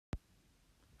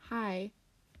Hi.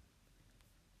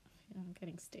 I'm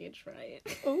getting stage fright.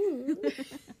 Ooh.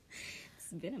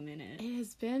 It's been a minute. It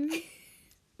has been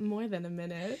more than a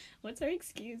minute. What's our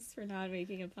excuse for not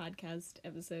making a podcast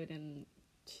episode in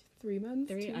 3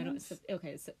 months? 3? 2 I don't. months?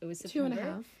 Okay, so it was September.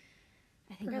 2.5.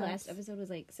 I think perhaps. our last episode was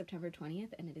like September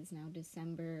 20th, and it is now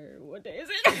December. What day is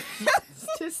it?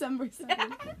 December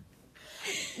 7th.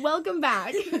 Welcome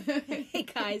back. Hey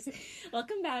guys,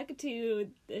 welcome back to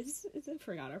this. I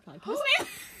forgot our podcast name.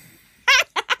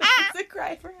 It's a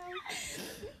cry for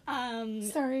help.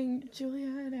 Starring Julia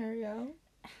and Ariel.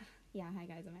 Yeah, hi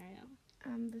guys, I'm Ariel.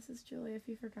 This is Julia, if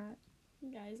you forgot.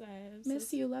 Guys, I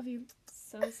Miss you, love you.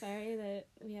 So sorry that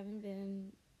we haven't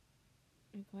been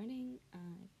recording.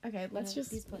 Okay, let's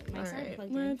just... My sound Alright,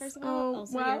 plugged in, let's... first of all.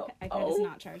 Also, your iPad is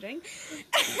not charging.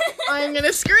 I'm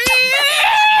gonna scream!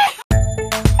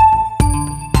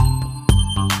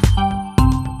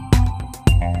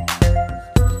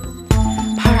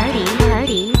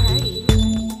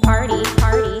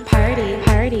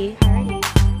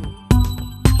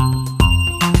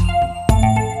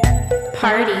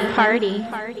 Party.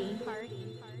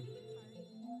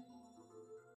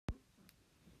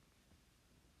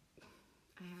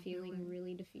 Feeling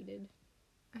really defeated.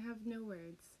 I have no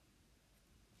words.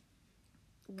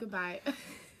 Goodbye.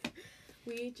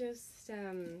 We just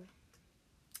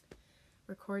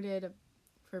recorded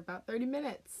for about 30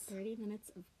 minutes. 30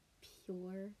 minutes of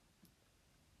pure,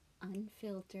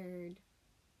 unfiltered,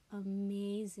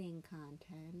 amazing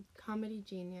content. Comedy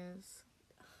genius.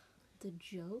 The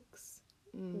jokes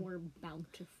were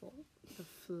bountiful. The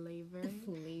flavor.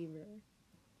 And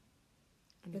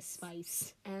the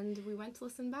spice. And we went to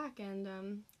listen back, and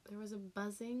there was a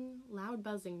loud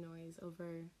buzzing noise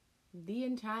over the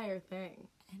entire thing.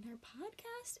 And our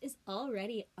podcast is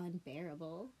already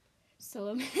unbearable. So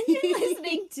imagine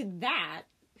listening to that,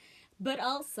 but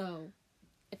also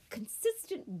a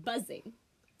consistent buzzing,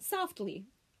 softly,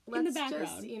 in the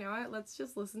background. You know what? Let's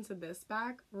just listen to this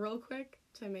back real quick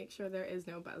to make sure there is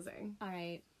no buzzing. All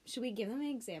right. Should we give them an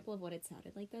example of what it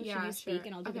sounded like, though? Yeah, Should you speak sure.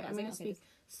 and I'll do the buzzing? I'm going to speak.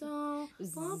 So,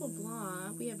 blah, blah,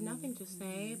 blah. We have nothing to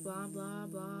say. Blah, blah,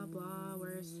 blah, blah.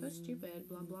 We're so stupid.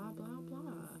 Blah, blah, blah,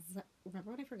 blah. Remember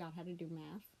when I forgot how to do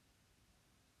math?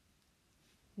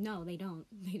 No, they don't.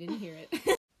 They didn't hear it.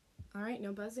 All right,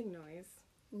 no buzzing noise.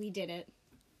 We did it.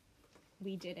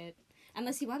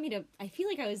 Unless you want me to... I feel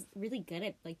like I was really good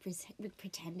at, like,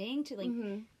 pretending to, like...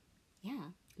 Mm-hmm.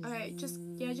 Yeah. All right, just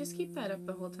keep that up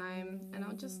the whole time, and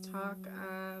I'll just talk,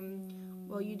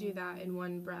 well, you do that in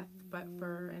one breath, but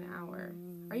for an hour.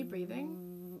 Are you breathing?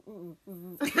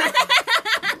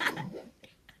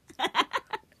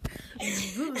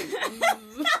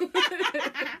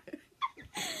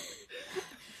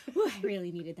 I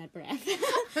really needed that breath.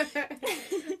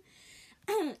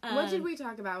 What did we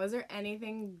talk about? Was there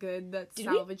anything good that's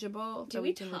salvageable that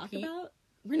we can repeat?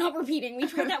 We're not repeating. We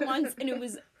tried that once, and it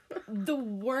was the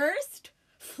worst,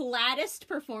 flattest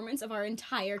performance of our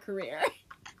entire career.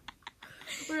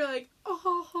 We were like,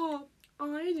 oh,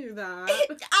 I do that.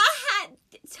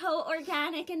 So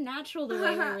organic and natural the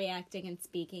way we're reacting and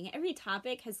speaking. Every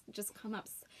topic has just come up,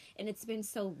 and it's been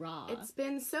so raw. It's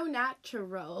been so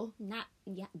natural.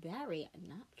 Very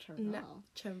natural.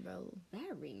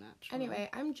 Very natural. Anyway,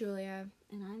 I'm Julia.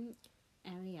 And I'm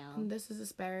Ariel. And this is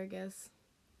asparagus.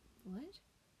 What?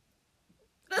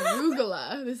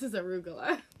 Arugula. This is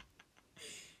arugula.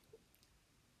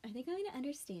 Are they going to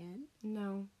understand?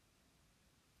 No.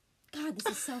 God,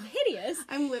 this is so hideous.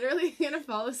 I'm literally gonna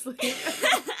fall asleep.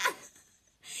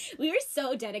 We were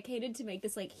so dedicated to make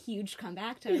this, like, huge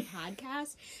comeback to our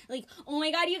podcast. Like, oh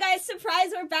my God, you guys,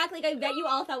 surprise, we're back. Like, I bet you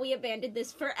all thought we abandoned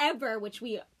this forever, which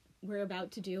we were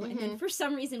about to do. Mm-hmm. And then for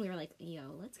some reason we were like,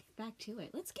 yo, let's get back to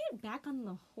it. Let's get back on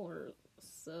the horse.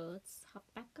 So let's hop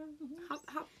back on the horse.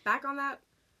 Hop back on that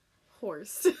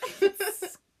horse.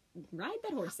 Let's ride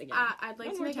that horse again. I'd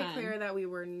like to make it clear that we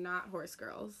were not horse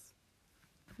girls.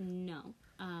 No.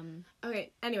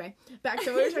 Okay, anyway, back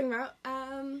to what we were talking about.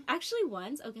 Actually,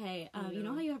 once, you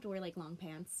know how you have to wear, like, long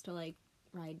pants to, like,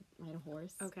 ride a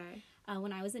horse? Okay.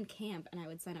 When I was in camp and I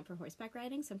would sign up for horseback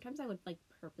riding, sometimes I would, like,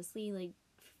 purposely, like,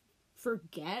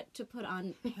 forget to put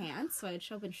on pants, so I would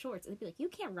show up in shorts, and they'd be like, you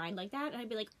can't ride like that, and I'd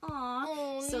be like,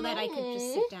 aw, that I could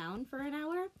just sit down for an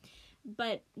hour.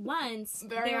 But once,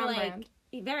 they were like... Brand.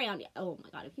 Very on. Oh my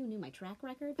God! If you knew my track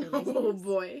record for laziness, oh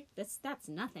boy, that's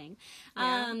nothing.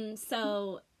 Yeah.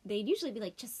 So they'd usually be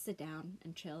like, just sit down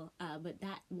and chill. But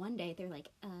that one day they're like,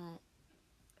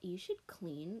 you should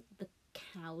clean the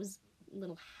cow's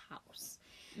little house.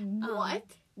 What?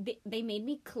 They made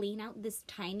me clean out this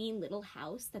tiny little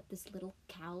house that this little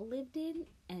cow lived in,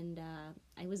 and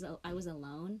I was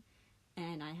alone,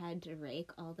 and I had to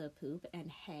rake all the poop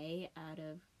and hay out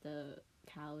of the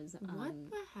cow's What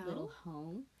the hell? little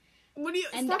home. What do you?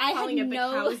 And Stop I calling had it the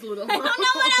no- cow's little I home. don't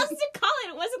know what else to call it.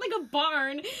 It wasn't like a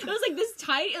barn. It was like this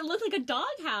tight. It looked like a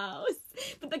doghouse,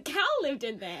 but the cow lived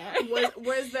in there.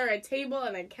 Was there a table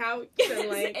and a couch and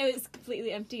like? It was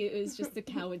completely empty. It was just the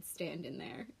cow would stand in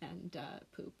there and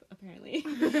poop. Apparently,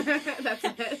 That's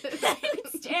it. it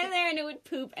would stand there and it would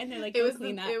poop, and they're like, It "Go was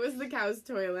clean that." It was the cow's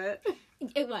toilet.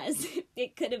 It was.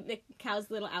 It could have the cow's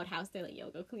little outhouse. They're like,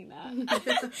 "Yo, go clean that."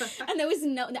 And there was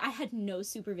I had no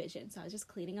supervision, so I was just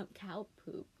cleaning up cow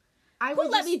poop. Who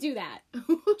let me do that?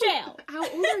 Jail. How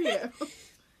old are you?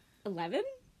 11?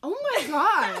 Oh my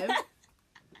god.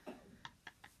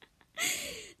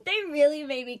 They really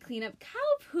made me clean up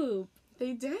cow poop.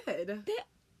 They did.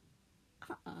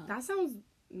 Uh-uh. That sounds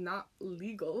not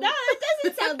legal. No, it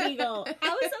doesn't sound legal. I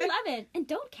was 11. And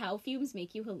don't cow fumes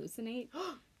make you hallucinate?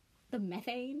 The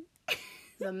methane?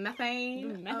 The methane.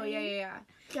 The methane. Oh, yeah.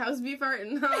 Cows be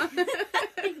farting, huh?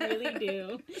 They really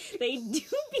do. They do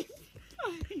be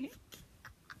farting.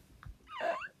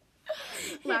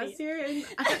 Last year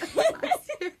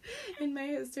in my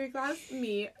history class,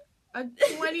 me, a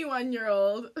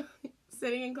 21-year-old,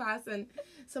 sitting in class, and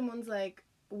someone's like,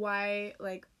 why,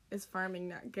 like, is farming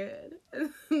not good?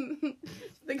 The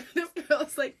good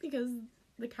girl's like, because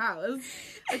the cows.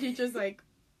 The teacher's like,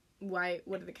 why,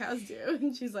 what do the cows do?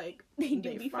 And she's like, They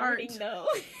do be fart. farting, though.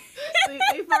 they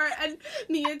fart, and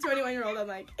me, a 21-year-old, I'm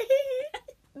like,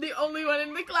 the only one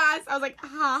in the class. I was like, ha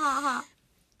ha ha.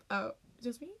 Oh,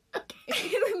 just me?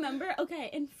 Okay. Remember? Okay,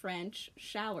 in French,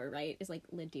 shower, right, is like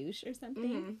le douche or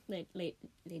something. Le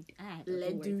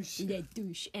douche. Le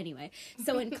douche. Anyway,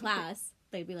 so in class,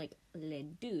 they'd be like, le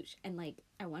douche. And like,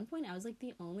 at one point, I was like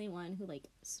the only one who like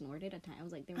snorted at times. I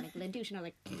was like, they were like, le douche. And I was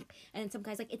like, and then some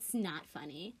guy's like, it's not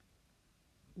funny.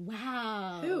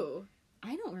 Wow. Who?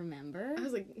 I don't remember. I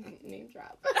was like, name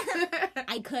drop.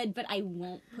 I could, but I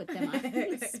won't put them on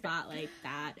the spot like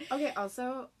that. Okay,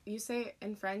 also, you say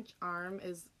in French, arm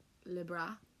is le bras.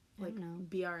 I Like, don't know.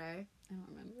 B-R-A. I don't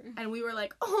remember. And we were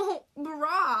like, oh,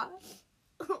 bra.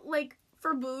 Like,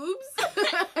 for boobs?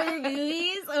 For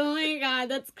boobies? Oh my god,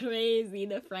 that's crazy.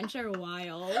 The French are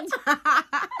wild.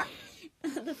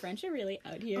 The French are really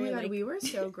out here. Oh my god, like, we were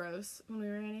so gross when we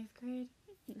were in 8th grade.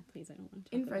 please, I don't want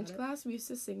to talk In about French it. class, we used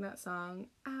to sing that song,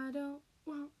 I don't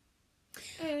want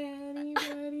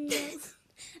anybody else.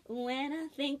 When I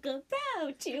think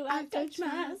about you, I touch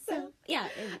myself. Yeah.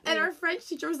 And our French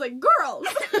teacher was like, girls!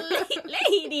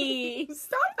 Lady!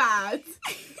 Stop that!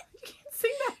 You can't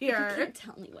sing that You here. can't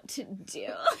tell me what to do.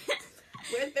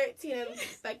 We're 13 and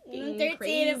fucking 13,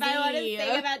 crazy. if I want to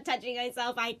sing about touching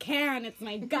myself, I can. It's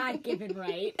my God-given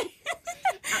right.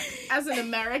 As an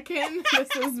American,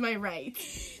 this is my right.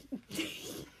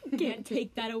 Can't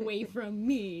take that away from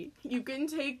me. You can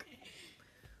take...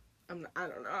 I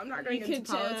don't know. I'm not going You into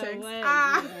can politics.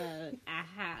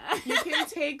 aha. You can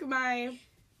take my...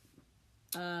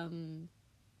 Um,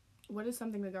 What is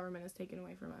something the government has taken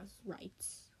away from us?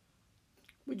 rights.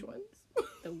 Which ones?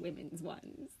 The women's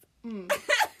ones.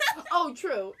 Oh,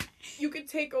 true. You could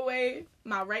take away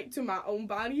my right to my own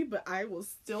body, but I will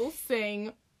still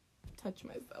sing Touch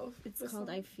Myself. It's The called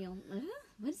song. I Feel...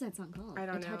 What is that song called? I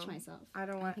don't Touch know. Myself. I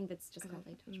don't I want... think that's just called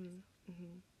I Touch Myself.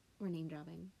 Mm-hmm. We're name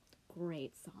dropping.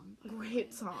 Great song.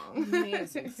 Great song.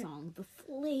 Amazing song. The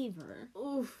flavor.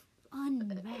 Oof.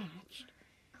 Unmatched.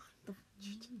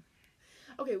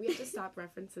 Okay, we have to stop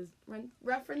referencing.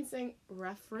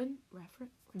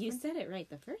 You said it right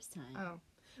the first time. Oh.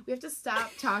 We have to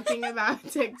stop talking about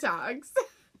TikToks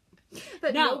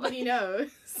that No. nobody knows.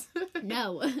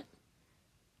 No.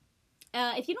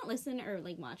 If you don't listen or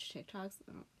like watch TikToks,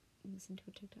 listen to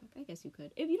a TikTok. I guess you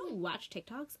could. If you don't watch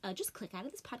TikToks, just click out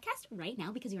of this podcast right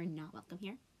now because you are not welcome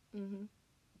here. Mm-hmm.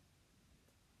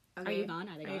 Are you gone?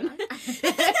 Are they Are you gone?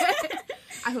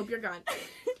 I hope you're gone.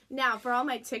 Now, for all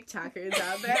my TikTokers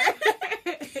out there.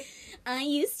 I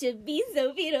used to be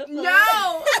so beautiful.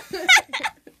 No!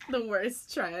 The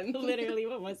worst trend. Literally,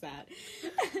 what was that?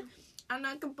 I'm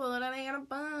not gonna put it in a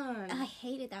bun. I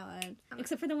hated that one.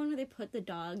 Except for the one where they put the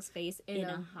dog's face in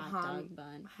a hot dog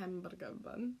bun. Hamburger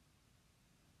bun.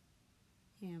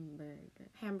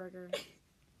 Hamburger.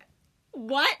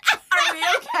 What? Are we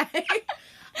okay?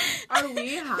 Are we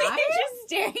We're high? just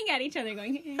staring at each other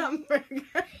going,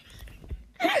 Hamburger.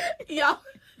 Y'all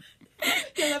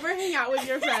ever hang out with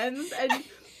your friends and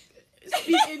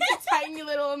speak into tiny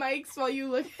little mics while you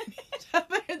look at each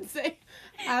other and say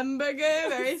hamburger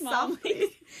very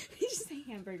softly? You just say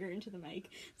hamburger into the mic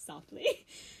softly.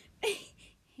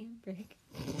 Hamburger.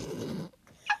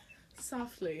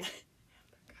 Softly.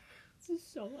 is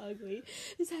so ugly.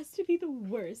 This has to be the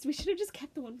worst. We should have just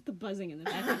kept the one with the buzzing in the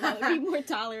background. That would be more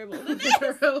tolerable than this.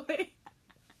 Literally.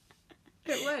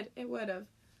 It would have.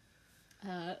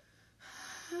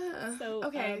 So,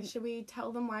 okay, should we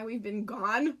tell them why we've been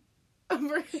gone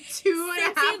over 2.5 since you've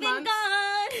been months?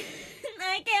 gone,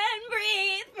 I can't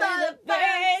breathe for the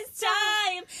first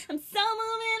time. I'm so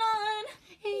moving on.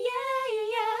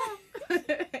 Yeah.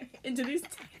 Introduce.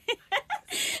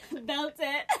 Belt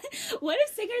it. What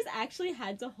if singers actually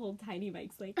had to hold tiny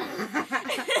mics like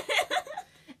that?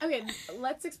 Okay,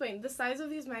 let's explain. The size of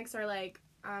these mics are like,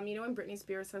 you know when Britney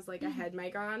Spears has like a head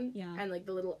mic on? Yeah. And like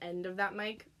the little end of that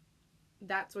mic?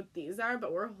 That's what these are,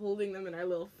 but we're holding them in our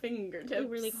little fingertips.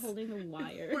 We're like holding the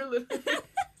wire. We're literally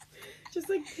just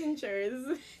like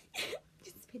pinchers.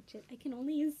 Just pinch it. I can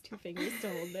only use 2 fingers to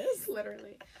hold this.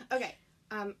 Literally. Okay,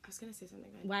 I was gonna say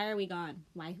something. Why are we gone?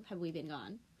 Why have we been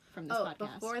gone from this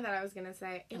podcast? Before that I was gonna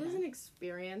say, it is an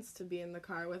experience to be in the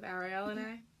car with Ariel and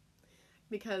I.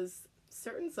 Because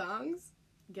certain songs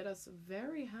get us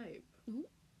very hype. Mm-hmm.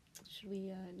 Should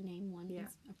we name one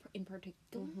in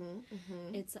particular?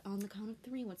 It's on the count of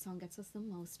 3. What song gets us the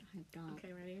most hyped on?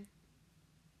 Okay, ready?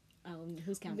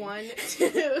 Who's counting? 1,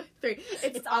 2, 3.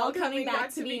 It's all coming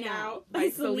back to me now by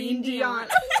Celine Dion.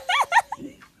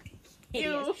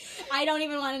 Ew. I don't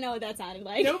even want to know what that sounded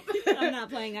like. Nope. I'm not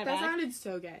playing that That back. sounded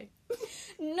so gay.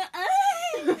 No.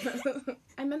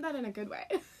 I meant that in a good way.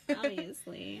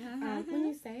 Obviously. When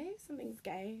you say something's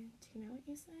gay, do you know what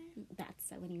you say? That's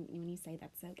so, when you say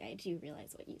that's so gay, do you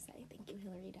realize what you say? Thank you,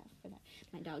 Hillary Duff, for that.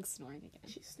 My dog's snoring again.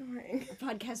 She's snoring.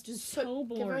 Our podcast is so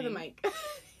boring. Give her the mic.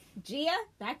 Gia,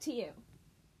 back to you.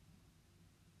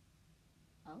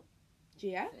 Oh.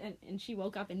 Gia? And she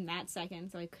woke up in that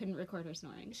second, so I couldn't record her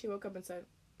snoring. She woke up and said,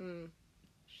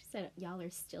 She said, y'all are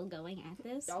still going at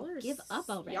this? Y'all are Give up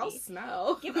already. Y'all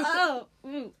smell. Give up.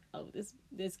 Oh,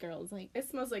 this girl's like... It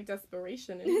smells like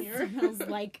desperation in here. It smells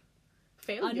like...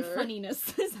 Failure.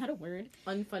 Unfunniness. Is that a word?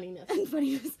 Unfunniness.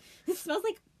 Unfunniness. It smells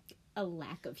like a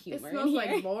lack of humor. It smells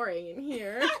like boring in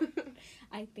here.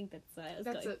 I think that's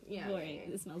Boring. Yeah.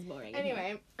 It smells boring.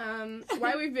 Anyway,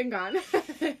 why we've been gone?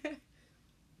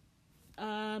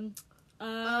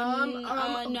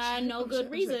 No good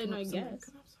reason, I guess.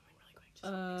 Come up something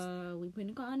really quick. We've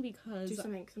been gone because Do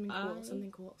something cool.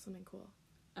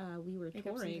 we were Make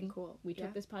up touring. something cool. We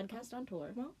took this podcast on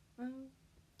tour. Well,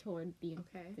 Toured the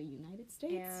United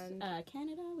States, And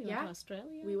Canada. We went to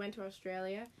Australia. We went to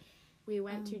Australia. We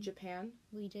went to Japan.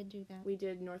 We did do that. We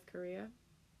did North Korea.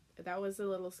 That was a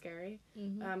little scary.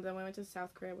 Mm-hmm. Then we went to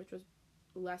South Korea, which was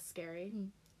less scary. Mm.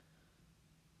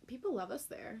 People love us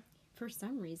there. For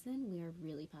some reason, we are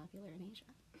really popular in Asia.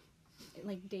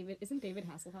 Like isn't David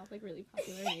Hasselhoff like really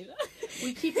popular in Asia?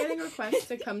 We keep getting requests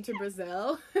to come to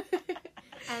Brazil.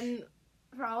 And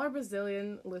for all our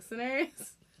Brazilian listeners,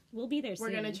 we'll be there soon.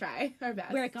 We're going to try our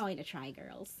best. We're going to try,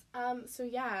 girls. So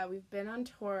yeah, we've been on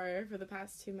tour for the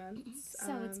past 2 months.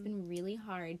 So it's been really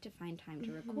hard to find time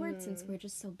to record since we're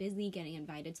just so busy getting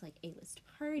invited to like A-list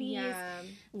parties. Yeah.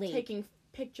 Taking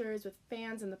pictures with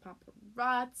fans and the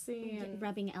paparazzi. And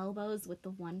rubbing elbows with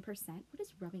the 1%. What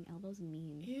does rubbing elbows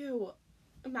mean? Ew.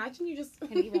 Imagine you just...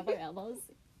 Can we rub our elbows?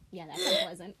 Yeah, that's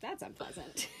unpleasant. That's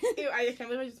unpleasant. Ew, I can't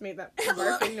believe I just made that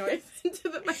barking noise into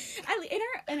the mic.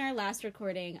 In our last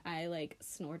recording, I like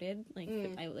snorted. Like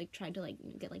I like tried to like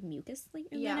get like mucus. Like,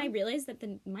 and then I realized that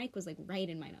the mic was like right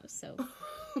in my nose. So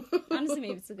honestly,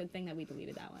 maybe it's a good thing that we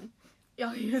deleted that one.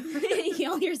 Y'all hear?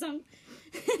 Y'all hear some?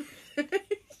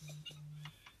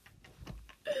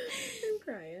 I'm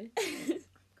crying.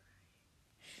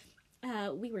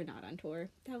 We were not on tour.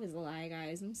 That was a lie,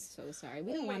 guys. I'm so sorry.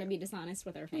 We don't want to be dishonest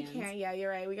with our fans. We can't. Yeah, you're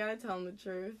right. We gotta tell them the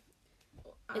truth.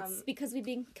 It's because we've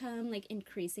become like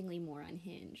increasingly more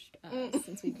unhinged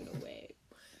since we've been away.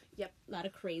 Yep. A lot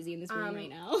of crazy in this room right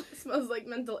now. It smells like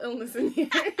mental illness in here.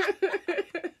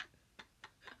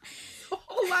 A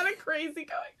whole lot of crazy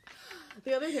going.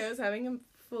 The other day I was having a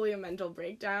mental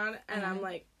breakdown, and I'm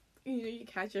like, you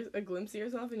catch a glimpse of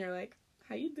yourself, and you're like,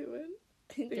 how you doing?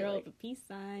 Throw up a peace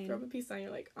sign. Throw up a peace sign.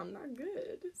 You're like, I'm not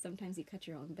good. Sometimes you cut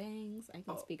your own bangs. I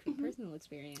can speak from personal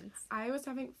experience. I was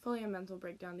having fully a mental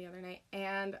breakdown the other night,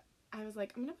 and I was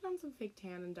like, I'm gonna put on some fake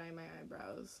tan and dye my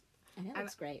eyebrows. And it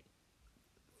looks great.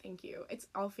 Thank you. It's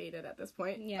all faded at this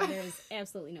point. Yeah, there's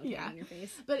absolutely no tan on your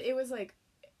face. But it was like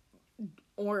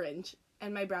orange,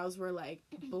 and my brows were like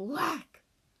black,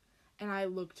 and I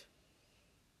looked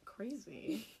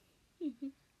crazy.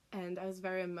 And I was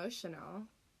very emotional.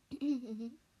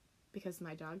 Because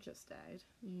my dog just died.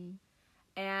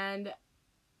 And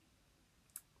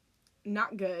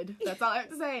not good. That's all I have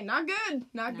to say. Not good.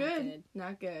 Not Not good. good.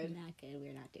 Not good. Not good.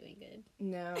 We're not doing good.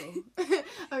 No.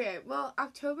 Okay, well,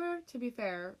 October, to be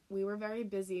fair, we were very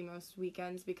busy most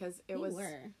weekends because I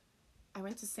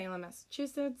went to Salem,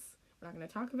 Massachusetts. We're not going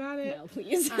to talk about it. No,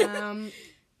 please.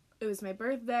 It was my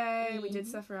birthday. We did Mhm.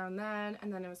 stuff around then,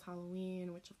 and then it was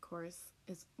Halloween, which of course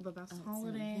is the best It's an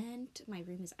holiday. event. My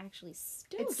room is actually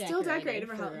still It's still decorated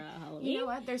for Halloween. You know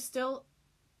what? There's still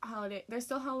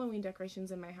Halloween decorations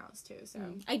in my house too.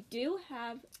 So I do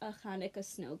have a Hanukkah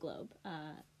snow globe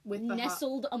with the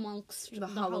nestled amongst the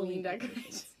Halloween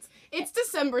decorations. It's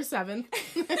December 7th.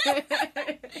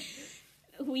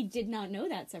 We did not know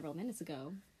that several minutes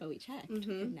ago, but we checked.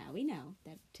 Mhm. And now we know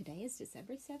that today is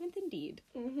December 7th indeed.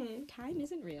 Mm-hmm. Time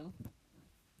isn't real.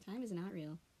 Time is not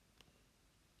real.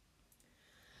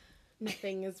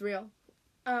 Nothing is real.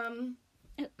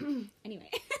 Anyway.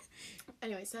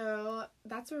 Anyway, so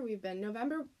that's where we've been.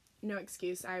 November, no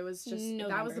excuse. I was just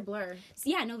that was November. a blur. So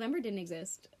yeah, November didn't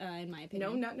exist, in my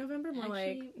opinion. No, not November. More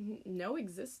like Actually- no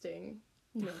existing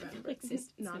November.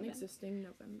 existence Non-existing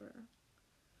November.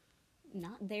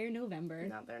 Not there November.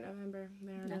 Not there November.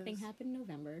 There it Nothing is. happened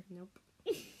November. Nope.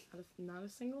 Not a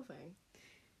single thing.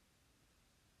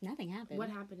 Nothing happened. What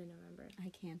happened in November? I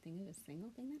can't think of a single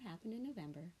thing that happened in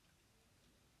November.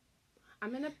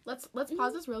 I'm gonna let's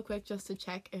pause this real quick just to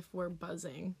check if we're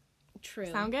buzzing. True.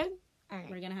 Sound good? All right.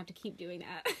 We're gonna have to keep doing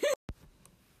that.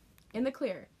 In the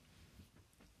clear.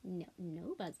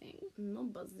 No buzzing. No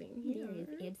buzzing There here.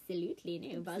 is absolutely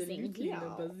no buzzing Absolutely here. no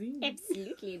buzzing.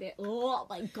 Absolutely no. Oh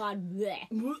my god.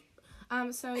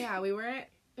 Bleh. So yeah, we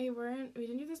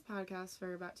didn't do this podcast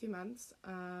for about 2 months.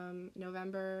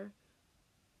 November.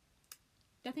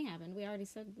 Nothing happened. We already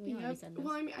said this.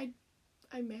 Well, I mean,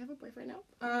 I may have a boyfriend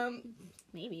now.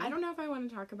 Maybe. I don't know if I want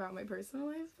to talk about my personal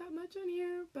life that much on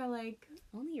here, but like,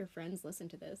 Only your friends listen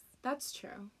to this. that's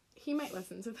true. He might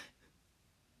listen to that.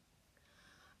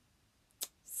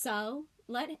 So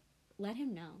let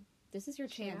him know. This is your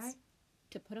Should chance I?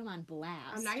 to put him on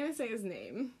blast. I'm not gonna say his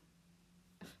name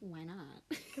Why not?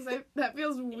 because that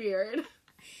feels weird.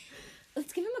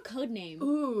 Let's give him a code name.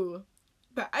 Ooh,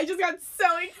 but I just got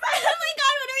so excited. Oh my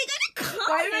god, what are we gonna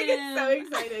call Why did I get so him?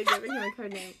 excited giving him a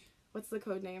code name? What's the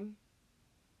code name?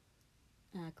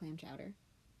 Clam chowder.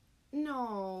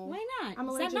 No. Why not? I'm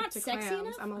Is allergic that not to sexy clams.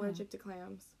 enough? I'm Oh. allergic to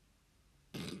clams.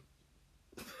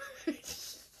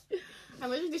 I'm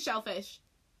allergic to shellfish.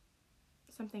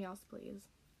 Something else, please.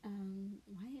 Why am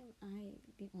I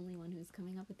the only one who's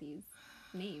coming up with these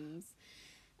names?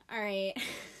 Alright.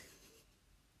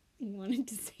 You wanted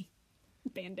to say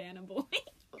Bandana Boy.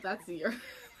 That's your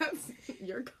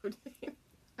code name.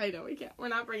 I know we can't. We're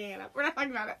not bringing it up. We're not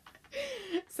talking about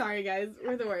it. Sorry, guys.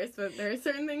 We're the worst, but there are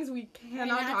certain things we We're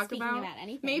cannot not talk speaking about.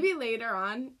 anything. Maybe later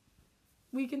on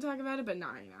we can talk about it, but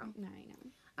not right now. No, I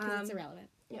know. Because it's irrelevant.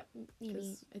 Yep. Maybe.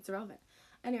 'Cause it's irrelevant.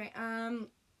 Anyway, can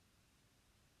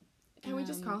we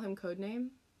just call him codename?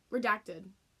 Redacted.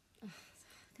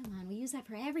 Come on, we use that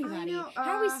for everybody. know,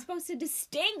 How are we supposed to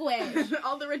distinguish?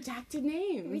 All the redacted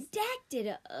names.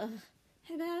 Redacted.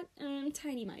 How about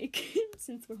Tiny Mike?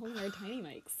 Since we're holding our tiny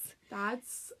mics.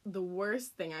 That's the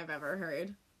worst thing I've ever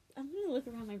heard. I'm gonna look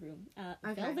around my room.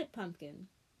 Okay. Velvet Pumpkin.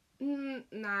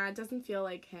 Nah, it doesn't feel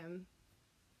like him.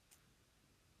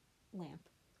 Lamp.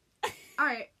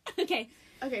 Alright. Okay.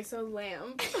 Okay, so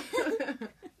Lamp.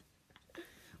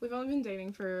 We've only been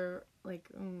dating for like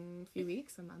a few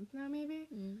weeks, a month now maybe.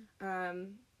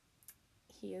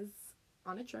 He is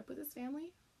on a trip with his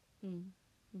family,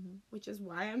 which is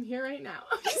why I'm here right now.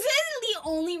 This is the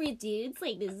only dudes.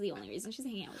 Like, this is the only reason she's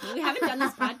hanging out with me. We haven't done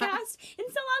this podcast in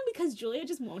so long because Julia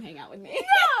just won't hang out with me.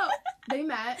 No! They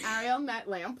met. Ariel met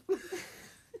Lamp.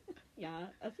 Yeah,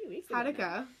 a few weeks ago. How'd it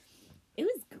now. go? It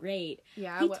was great.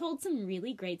 Yeah. He told some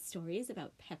really great stories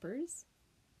about peppers.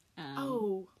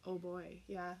 Oh boy,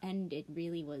 yeah. And it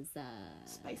really was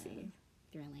Spicy.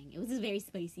 thrilling. It was a very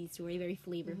spicy story, very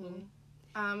flavorful.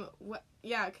 What?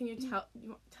 Yeah. Can you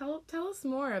tell us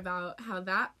more about how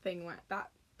that thing went? That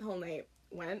whole night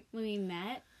went. When we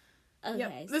met, okay.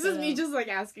 Yep. This is me just like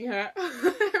asking her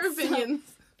her opinions.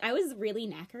 I was really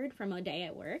knackered from a day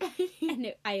at work,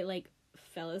 and I like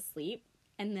fell asleep,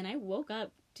 and then I woke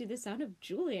up to the sound of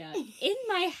Julia in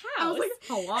my house. I was like,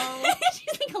 hello.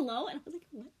 She's like, hello, and I was like,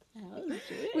 what the hell is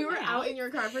Julia? We were out in your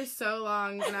car for so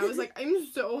long, and I was like, I'm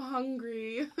so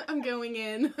hungry. I'm going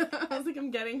in. I was like, I'm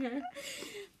getting her.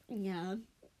 Yeah.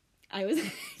 I was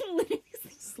literally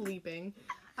Sleeping.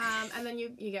 And then you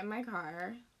get in my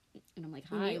car. and I'm like,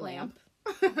 You hi, meet Lamp.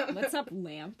 What's up,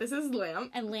 Lamp? This is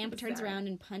Lamp. And Lamp turns Sorry. around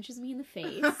and punches me in the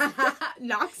face.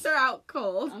 Knocks her out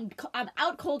cold. I'm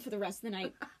out cold for the rest of the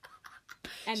night.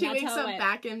 And she that's wakes how it up went.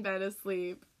 back in bed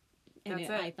asleep. And That's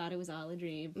I it. thought it was all a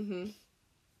dream. Mm-hmm.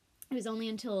 It was only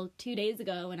until 2 days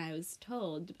ago when I was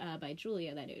told by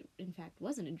Julia that it, in fact,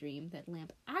 wasn't a dream, that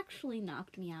Lamp actually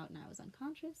knocked me out and I was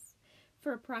unconscious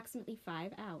for approximately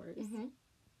 5 hours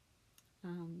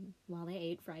Mm-hmm. while they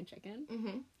ate fried chicken,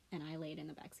 Mm-hmm. and I laid in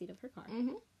the backseat of her car.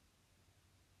 Mm-hmm.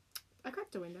 I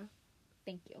cracked a window.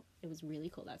 Thank you. It was really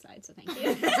cold outside, so thank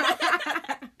you.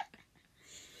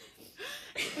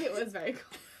 It was very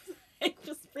cool. It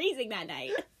was freezing that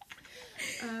night.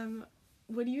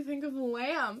 What do you think of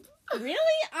Lamp? Really?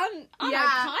 On Yeah.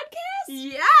 our podcast?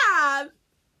 Yeah.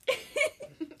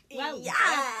 Well,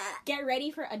 yeah. get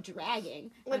ready for a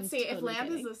dragging. Let's I'm see, if totally Lamp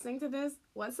kidding. is listening to this,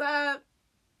 what's up?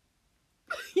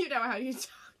 You know how you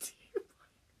talk to your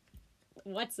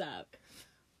What's up?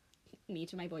 Me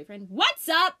to my boyfriend. What's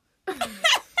up?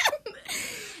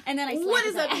 And then I slapped What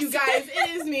his is up, you ass. guys? It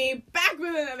is me, back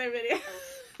with another video.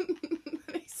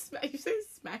 You say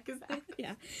smack his ass?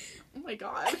 Yeah. Oh my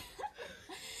god.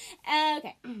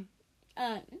 Okay.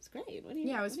 It was great. What do you?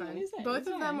 Yeah, it was what do fun. you say? Both It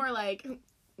was of them fun. were like,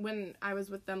 when I was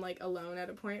with them like alone at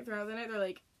a point throughout the night, they're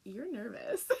like, "You're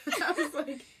nervous." I was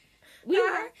like, We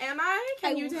were. Am I?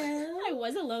 Can you I tell?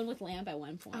 was alone with Lamp at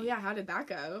one point. Oh yeah, how did that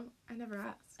go? I never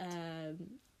asked.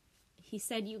 He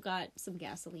said you got some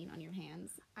gasoline on your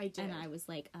hands, I did. and I was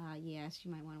like, yes,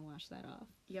 you might want to wash that off.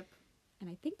 Yep. And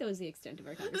I think that was the extent of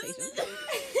our conversation.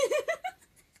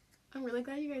 I'm really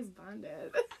glad you guys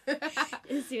bonded.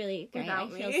 It's really great. I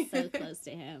Without feel me. so close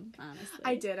to him, honestly.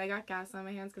 I did. I got gas on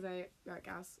my hands because I got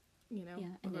gas, you know. Yeah,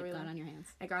 and before it we got left. on your hands.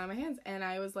 I got on my hands and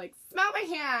I was like, smell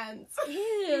my hands.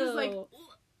 Ew. He was like,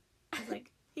 I was like,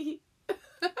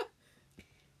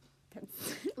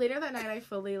 That's... Later that night, I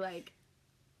fully like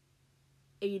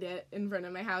ate it in front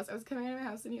of my house. I was coming out of my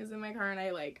house and he was in my car and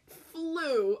I like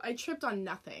flew. I tripped on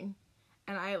nothing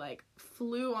and I like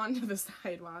flew onto the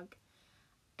sidewalk.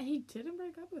 And he didn't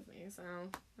break up with me, so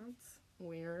that's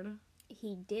weird.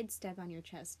 He did step on your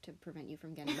chest to prevent you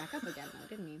from getting back up again, though,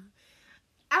 didn't he?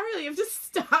 I really have to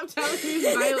stop telling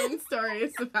these violent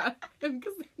stories about him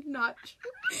because they're not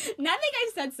true. Nothing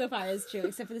I've said so far is true,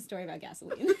 except for the story about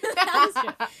gasoline. That was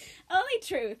true. Only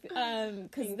truth.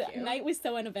 Because the Thank you. night was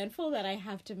so uneventful that I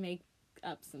have to make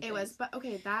up some It things. was, but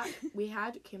okay, that we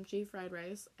had kimchi fried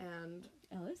rice and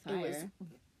Oh, it was it fire.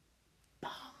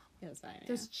 was It was fire.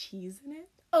 there's cheese in it.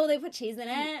 Oh, they put cheese in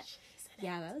it? Cheese in it.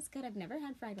 Yeah, that was good. I've never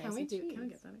had fried rice Can we with do? cheese. Can we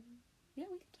get that again? Yeah,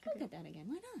 we could totally Okay. get that again.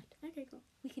 Why not? Okay, cool.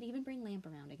 We could even bring Lamp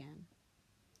around again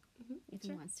if he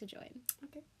Sure. wants to join.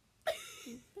 Okay.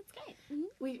 That's great. Mm-hmm.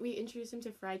 We introduced him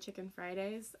to Fried Chicken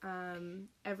Fridays.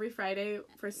 Every Friday,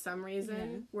 for some reason,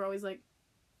 Yeah. we're always like,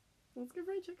 let's get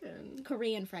fried chicken.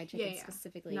 Korean fried chicken Yeah, yeah.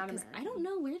 specifically, Not because I American. don't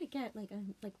know where to get like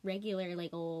a regular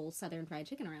like old Southern fried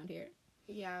chicken around here.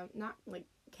 Yeah, not like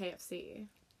KFC.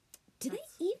 Do That's-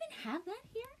 they even have that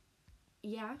here?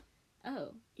 Yeah. Oh,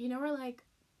 You know where, like,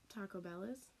 Taco Bell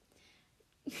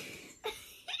is?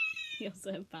 you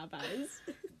also have Popeyes.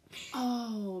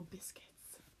 Oh, biscuits.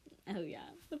 Oh yeah,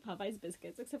 the Popeyes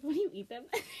biscuits. Except when you eat them,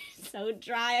 so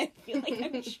dry. I feel like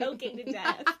I'm choking to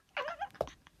death.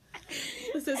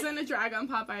 This isn't a drag on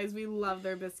Popeyes. We love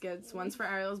their biscuits. Once for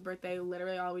Ariel's birthday,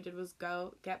 literally all we did was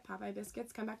go get Popeye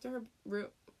biscuits, come back to her room,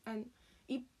 and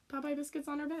eat Popeye biscuits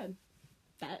on her bed.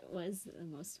 That was the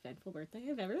most eventful birthday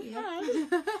I've ever Yeah.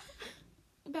 had.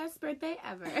 Best birthday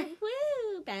ever.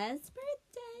 Woo! Best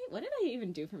birthday. What did I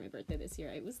even do for my birthday this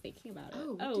year? I was thinking about it.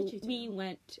 Oh, what did you do? We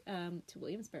went to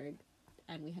Williamsburg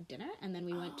and we had dinner, and then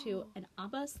we went to an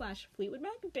ABBA/Fleetwood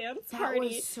Mac dance That party.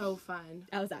 was so fun.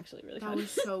 That was actually really That fun. was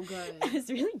so good. It was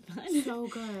really fun. So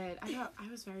good. I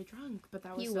was very drunk, but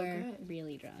that was You so were good.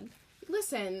 really drunk.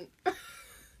 Listen,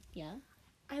 Yeah.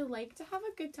 I like to have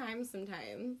a good time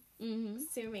sometimes. Mm-hmm.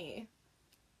 Sue me.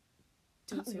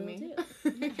 Don't sue will me. do. I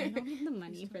don't have the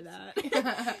money for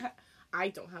that. I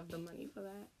don't have the money for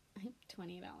that. I have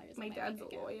 $20. My in dad's bank a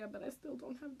account. lawyer, but I still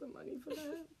don't have the money for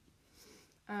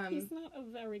that. He's not a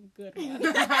very good one.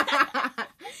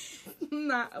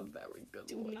 Not a very good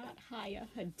Do lawyer. not hire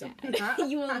her Do dad. not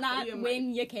You will hire not my-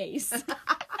 win your case.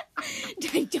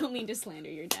 I don't mean to slander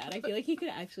your dad. I feel like he could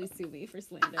actually sue me for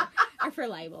slander or for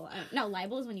libel. No,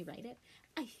 libel is when you write it.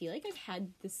 I feel like I've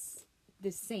had this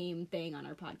same thing on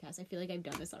our podcast. I feel like I've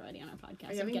done this already on our podcast. you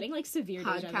I'm having getting like severe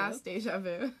deja vu. Podcast deja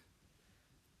vu.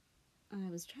 I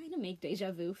was trying to make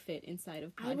deja vu fit inside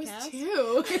of podcast. I was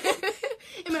too.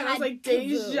 And then I was like,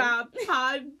 deja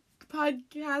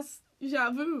podcast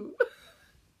vu.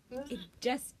 It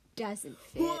just doesn't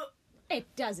fit.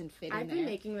 It doesn't fit in I've there. been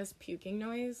making this puking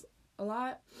noise a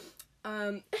lot,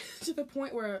 to the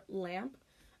point where Lamp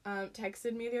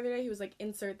texted me the other day. He was like,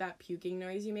 insert that puking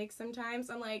noise you make sometimes.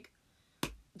 I'm like,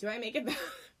 do I make it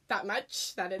that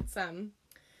much that it's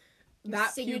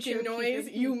that signature puking noise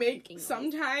puking you make noise.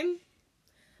 sometime?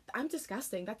 I'm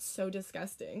disgusting. That's so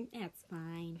disgusting. That's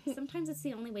fine. Sometimes it's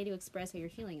the only way to express how you're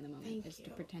feeling in the moment Thank is to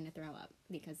you. pretend to throw up.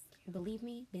 Because, believe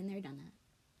me, been there, done that.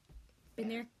 Been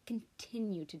there,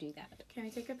 continue to do that. Can I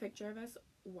take a picture of us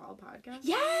while podcasting?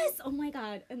 Yes! Oh my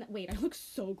god. And wait, I look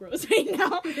so gross right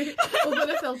now. We'll put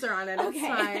a filter on it. It's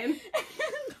fine.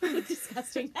 I look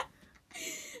disgusting.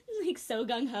 Like so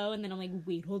gung-ho, and then I'm like,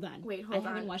 wait, hold on. I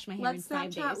haven't washed my hair in 5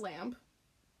 days. Let's Snapchat lamp.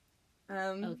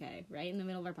 Okay, right in the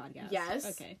middle of our podcast. Yes.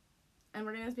 Okay. And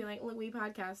we're gonna be like, look, we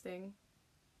podcasting.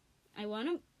 I want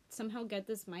to somehow get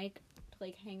this mic to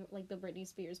like hang like the Britney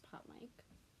Spears pop mic.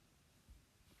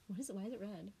 What is it? Why is it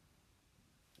red?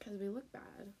 Because we look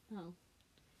bad. Oh.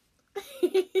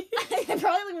 I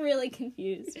probably look really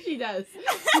confused. She does.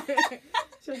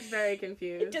 She looks very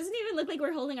confused. It doesn't even look like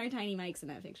we're holding our tiny mics in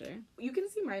that picture. You can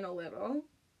see mine a little.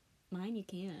 Mine, you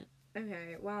can't.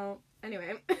 Okay, well,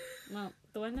 anyway. Well,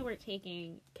 the one that we're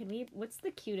taking, what's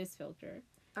the cutest filter?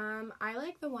 I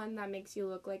like the one that makes you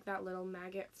look like that little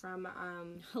maggot from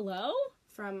Hello?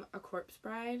 A Corpse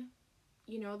Bride.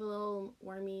 You know, the little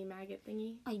wormy maggot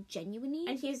thingy? I genuinely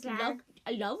And he's like-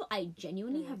 I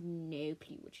genuinely have no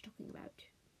clue what you're talking about.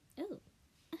 Oh.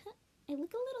 I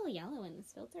look a little yellow in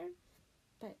this filter.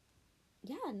 But,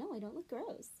 yeah, no, I don't look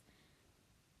gross.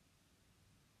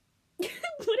 What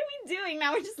are we doing?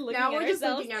 Now we're just looking at ourselves. Just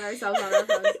looking at ourselves on our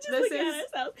phones. Just This looking at is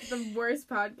ourselves. the worst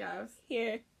podcast.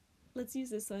 Here. Let's use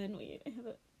this one. Wait, I have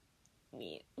a...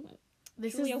 Wait.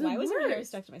 This Julia, is the why was your hair worst.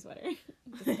 stuck to my sweater?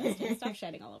 Disgusting. Stop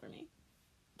shedding all over me.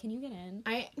 Can you get in?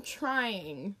 I'm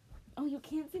trying. Oh, you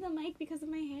can't see the mic because of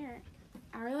my hair.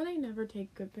 Ariel and I never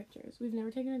take good pictures. We've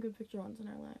never taken a good picture once in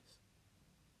our lives.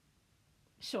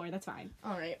 Sure, that's fine.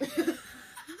 All right.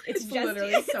 It's just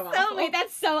literally so awful. Oh, wait,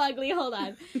 that's so ugly. Hold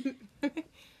on.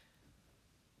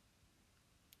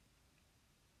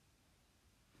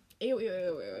 Ew.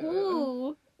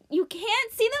 Ooh. You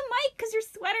can't see the mic because your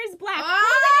sweater is black. Ah!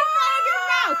 Hold it in front of your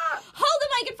mouth. Hold the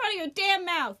mic in front of your damn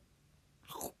mouth.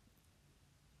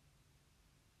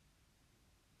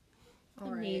 All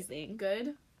right. Amazing.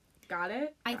 Good. Got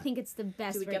it. I think it's the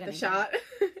best. Do we we're get the gonna shot?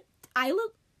 I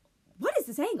look... What is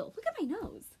this angle? Look at my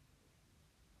nose.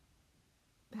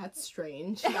 That's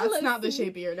strange. That That's looks- not the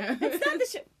shape of your nose. It's not the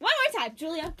shit. One more time,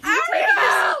 Julia. Can you Ariel!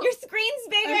 turn it? Your screen's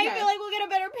bigger. I Okay. feel like we'll get a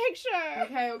better picture.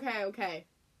 Okay.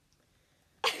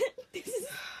 This is...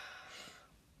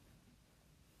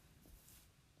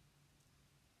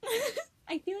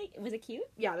 I feel like... Was it cute?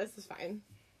 Yeah, this is fine.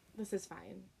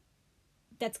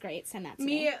 That's great. Send that to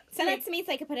Me- me. Send that to me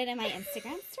so I can put it in my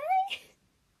Instagram story.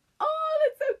 Oh,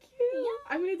 that's so cute. Yeah.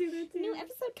 I'm gonna do that too. New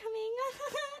episode coming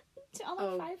to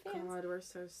all my 5 fans. God, we're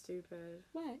so stupid.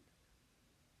 What?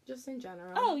 Just in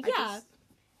general. Oh, I yeah. just-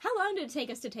 How long did it take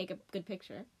us to take a good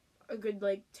picture? a good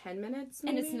 10 minutes.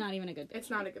 Maybe? And it's not even a good picture. It's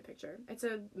not a good picture. It's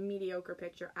a mediocre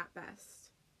picture at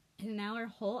best. And now our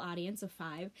whole audience of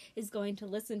 5 is going to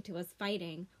listen to us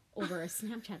fighting over a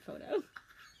Snapchat photo.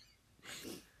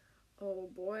 Oh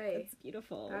boy. That's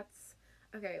beautiful. That's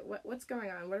okay. What's going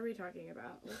on? What are we talking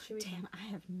about? What should we? Damn, I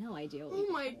have no idea. What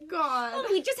Oh my god.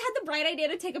 we just had the bright idea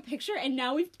to take a picture, and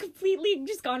now we've completely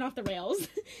just gone off the rails.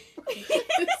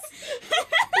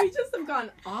 We just have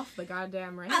gone off the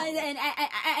goddamn rails.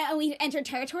 And we entered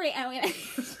territory, and we...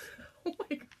 Oh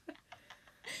my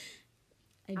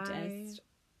god.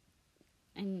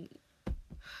 I'm...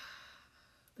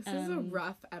 This is a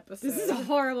rough episode. This is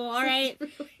horrible, alright? This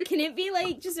is really- Can it be,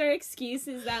 just our excuse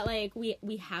is that,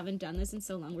 we haven't done this in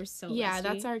so long, we're so Yeah, rusty?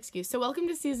 that's our excuse. So welcome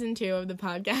to season 2 of the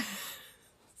podcast.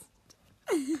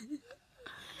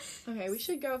 Okay, we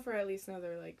should go for at least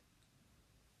another,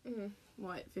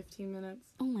 15 minutes?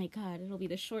 Oh my god, it'll be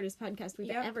the shortest podcast we've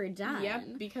Yep. ever done. Yep,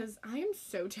 because I am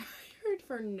so tired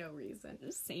for no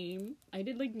reason. Same. I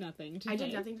did, nothing today. I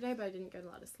did nothing today, but I didn't get a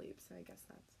lot of sleep, so I guess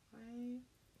that's why.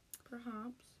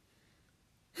 Perhaps.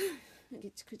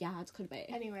 It could be.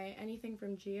 Anyway, anything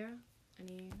from Gia?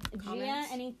 Any Gia, comments?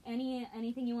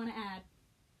 anything you want to add?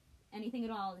 Anything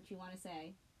at all that you want to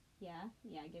say? Yeah,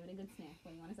 give it a good sniff.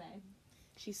 What do you want to say?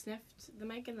 She sniffed the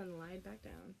mic and then lied back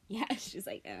down. Yeah, she's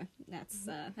like,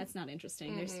 that's not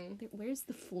interesting. Where's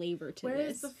the flavor to Where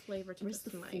this? is the flavor to Where's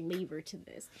this the mic? flavor to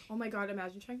this? Oh my god,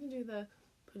 imagine trying to do the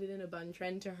put it in a bun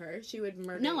trend to her. She would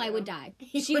murder No, I you. would die.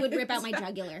 You She would would rip out my die.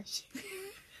 jugular. She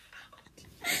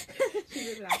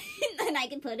would die. And I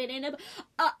could put it in a...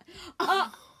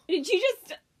 did you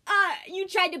just... you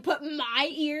tried to put my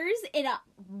ears in a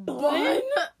Bun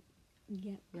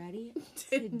Get ready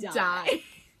to die.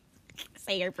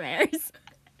 Say your prayers.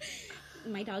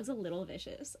 My dog's a little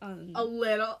vicious. A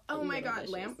little. Oh A my little god,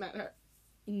 vicious. Lamp met her.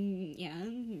 Yeah,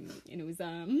 and it was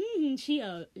she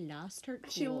lost her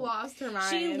cool. She lost her mind.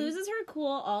 She loses her cool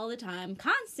all the time,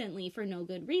 constantly, for no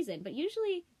good reason. But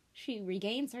usually she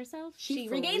regains herself. She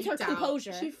regains her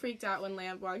composure. She freaked out when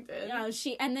Lamp walked in.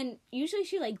 And then usually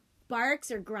she like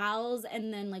barks or growls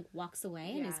and then like walks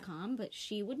away and is calm. But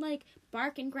she would like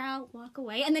bark and growl, walk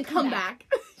away, and then come back.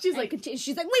 She's like,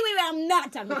 wait, I'm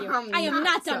not done with you. I am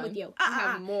not done with you. I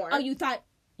have more. Oh, you thought.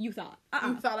 You thought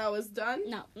I was done?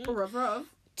 No. Ruff, ruff.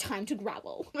 Time to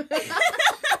growl.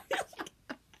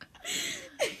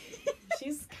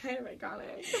 She's kind of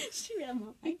iconic.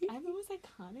 I'm the most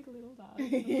iconic little dog.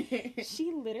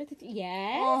 She literally...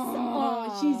 Yes.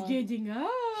 Oh, she's getting up.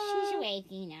 She's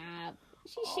waking up.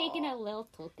 She's shaking her little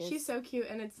tuchus. She's so cute,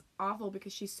 and it's awful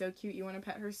because she's so cute. You want to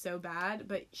pet her so bad,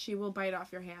 but she will bite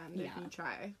off your hand if you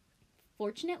try.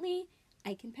 Fortunately,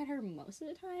 I can pet her most of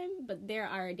the time, but there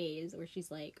are days where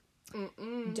she's like,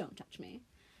 don't touch me.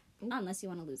 Unless you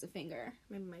want to lose a finger.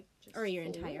 My mic just or your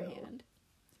entire hand.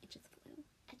 It just flew.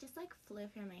 It just, like, flew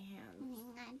from my hand. Oh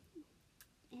my god.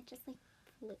 It just, like,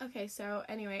 flew. Okay, so,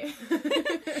 anyway.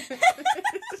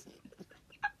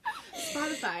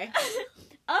 Spotify.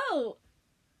 Oh!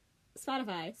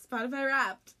 Spotify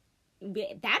Wrapped.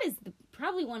 That is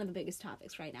probably one of the biggest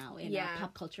topics right now in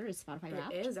pop culture is Spotify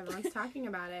Wrapped. It is. Everyone's talking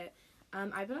about it.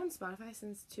 I've been on Spotify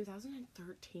since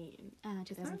 2013.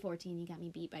 2014, you got me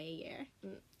beat by a year.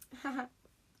 Haha.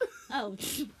 Oh.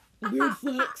 Weird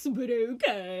flex, but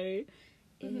okay.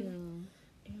 Ew.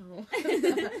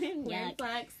 Weird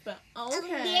flex, but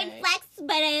okay. Weird flex,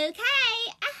 but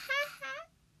okay.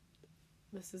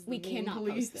 This is the we cannot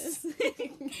police. post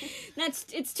this.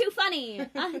 It's too funny.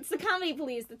 It's the comedy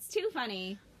police. That's too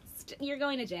funny. You're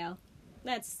going to jail.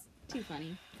 That's too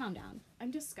funny. Calm down.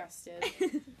 I'm disgusted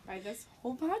by this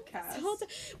whole podcast.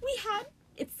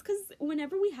 It's because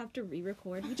whenever we have to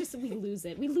re-record, we lose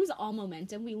it. We lose all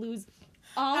momentum. We lose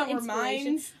all our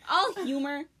inspiration. Minds. All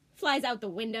humor flies out the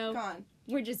window. Gone.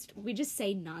 We just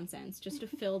say nonsense just to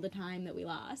fill the time that we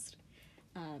lost.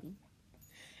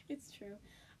 It's true.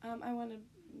 I want to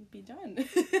be done. We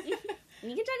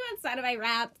can talk about Spotify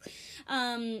Wrapped.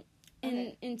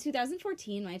 In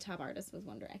 2014, my top artist was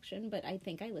One Direction, but I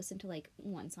think I listened to like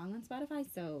one song on Spotify,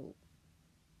 so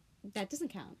that doesn't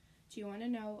count. Do you want to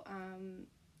know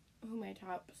who my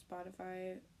top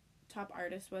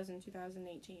artist was in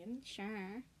 2018? Sure.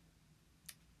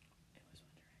 It was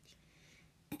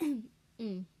One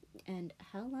Direction. And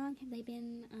how long have they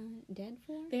been dead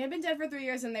for? They had been dead for 3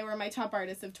 years, and they were my top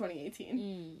artist of 2018.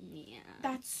 Yeah.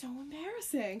 That's so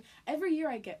embarrassing. Every year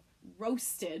I get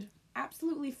roasted,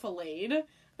 absolutely filleted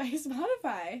by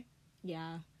Spotify.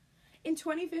 Yeah. In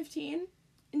 2015,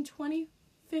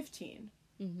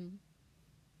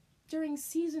 during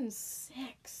season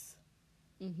 6,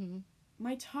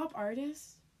 my top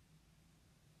artist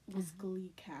was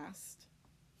Glee cast.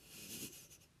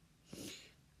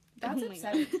 That's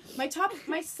upsetting. My top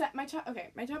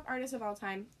artist of all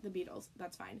time, the Beatles.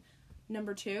 That's fine.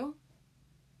 Number 2.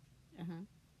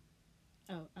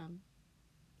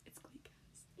 It's Glee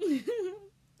cast.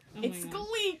 It's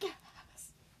Glee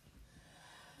cast.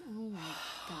 Oh my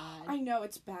god. I know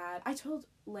it's bad. I told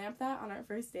Lamp that on our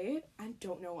first date. I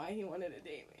don't know why he wanted to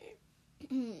date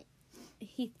me.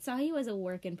 He saw you as a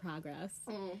work in progress.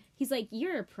 He's like,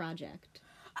 you're a project.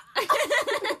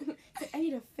 I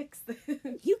need to fix this.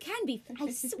 You can be.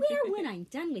 I swear when I'm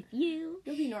done with you,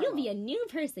 you'll be normal. You'll be a new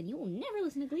person. You will never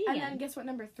listen to Glee again. And then guess what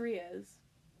number 3 is?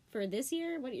 For this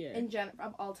year? What year?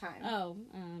 Of all time. Oh,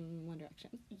 One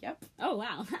Direction. Yep. Oh,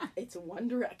 wow. It's One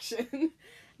Direction.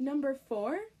 Number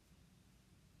 4?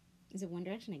 Is it One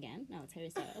Direction again? No, it's Harry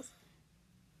Styles.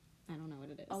 I don't know what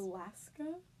it is.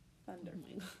 Alaska Thunder. Oh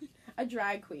my god. A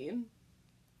drag queen.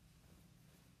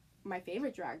 My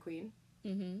favorite drag queen.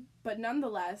 But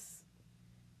nonetheless,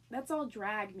 that's all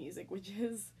drag music, which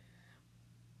is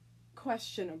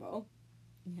questionable.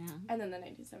 Yeah. And then the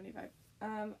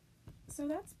 1975. So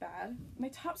that's bad. My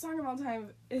top song of all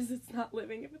time is It's Not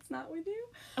Living If It's Not With You.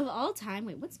 Of all time?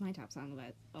 Wait, what's my top song of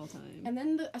all time? And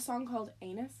then a song called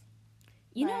Anus.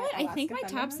 You know what? Alaska I think my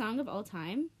Thunder. top song of all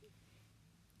time...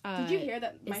 Did you hear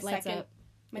that my Lights second Up.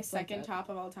 my second top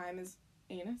of all time is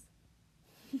Anus?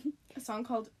 A song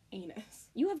called Anus.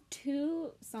 You have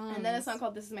 2 songs. And then a song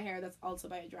called This Is My Hair that's also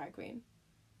by a drag queen.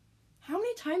 How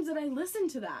many times did I listen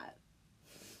to that?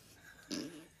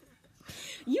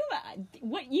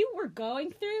 What you were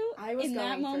going through in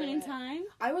that moment in time?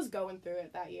 I was going through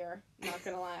it that year, not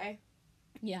gonna lie.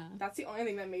 Yeah. That's the only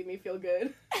thing that made me feel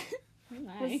good.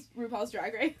 Was RuPaul's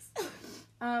Drag Race.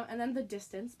 And then The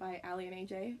Distance by Ali and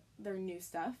AJ. Their new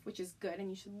stuff, which is good, and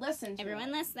you should listen to Everyone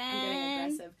it. listen. I'm getting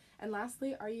aggressive. And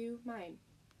lastly, Are You Mine?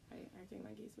 by Arctic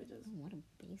Monkeys, which is... Oh, what a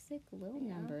basic little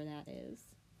Yeah. number that is.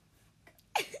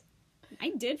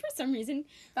 I did, for some reason,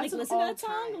 That's like, an listen to that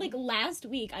song, all-time. like, last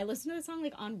week. I listened to the song,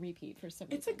 like, on repeat for some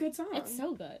reason. It's a good song. It's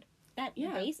so good. That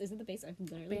Yeah. bass, is it the bass? I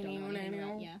literally don't know anything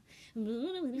about, yeah.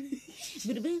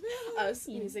 Us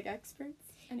music experts.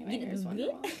 Anyway, here's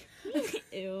Wonderwall.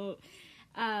 Ew.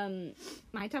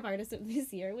 My top artist of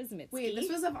this year was Mitski. Wait, this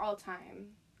was of all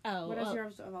time. Oh, What is well,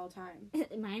 yours of all time?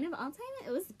 mine of all time,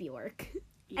 it was Bjork.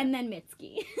 Yeah. And then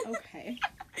Mitski. Okay.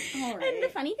 All And the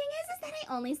right. funny thing is that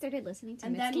I only started listening to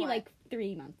And then Mitski what? like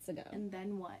 3 months ago. And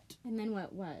then what? And then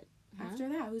what? Huh? After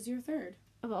that, who's your third?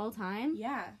 Of all time?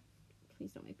 Yeah.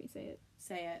 Please don't make me say it.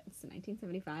 Say it. It's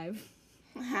 1975.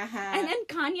 And and then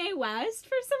Kanye West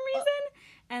for some reason.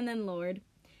 And then Lord.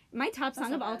 My top That's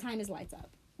song of not all bad. time is Lights Up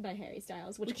by Harry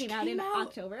Styles, which Which came out came in out-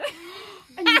 October.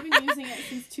 And you've been using it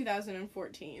since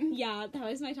 2014. Yeah, that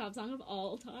was my top song of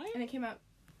all time. And it came out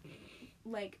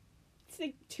like It's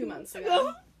like 2 months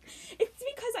ago. It's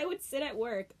because I would sit at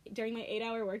work during my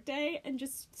 8-hour workday and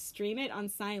just stream it on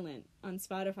silent on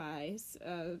Spotify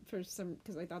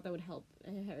because I thought that would help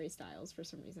Harry Styles for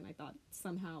some reason. I thought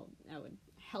somehow that would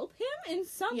help him in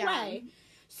some Yeah. way.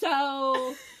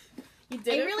 So You I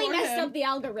did it really for messed him. up the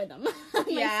algorithm. My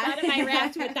Yeah. Spotify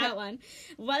Wrapped with that one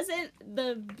wasn't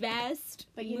the best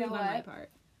But you move know on my what?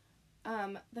 part.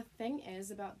 The thing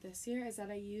is about this year is that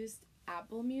I used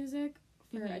Apple Music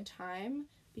for a time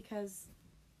because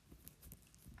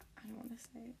I don't want to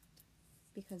say it.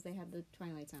 Because they had the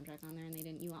Twilight soundtrack on there and they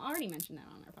didn't. You already mentioned that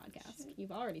on our podcast. Shit.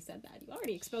 You've already said that. You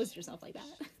already exposed yourself like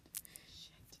that.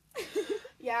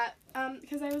 Yeah,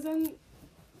 because I was I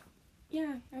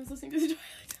was listening to the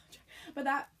Twilight soundtrack. But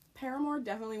that Paramore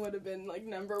definitely would have been like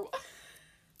number 1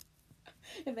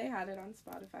 if they had it on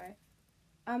Spotify.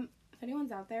 If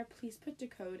anyone's out there, please put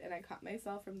Decode and I Caught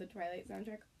Myself from the Twilight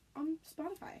soundtrack on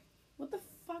Spotify. What the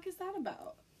fuck is that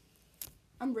about?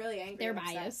 I'm really angry. They're and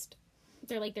upset. biased.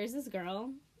 They're like, there's this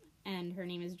girl, and her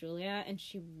name is Julia, and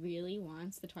she really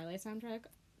wants the Twilight soundtrack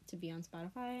to be on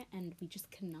Spotify, and we just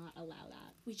cannot allow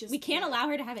that. We can't allow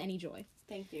her to have any joy.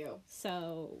 Thank you.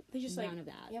 So, They just, none like- of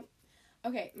that. Yep.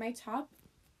 Okay, my top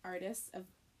artists of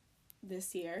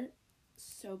this year,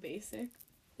 so basic.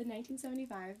 The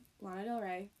 1975, Lana Del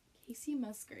Rey, Casey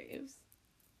Musgraves.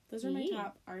 Those are my Yee.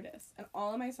 top artists. And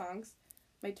all of my songs,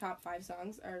 my top 5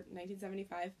 songs are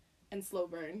 1975 and Slow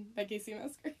Burn by Casey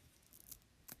Musgraves.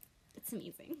 It's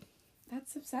amazing.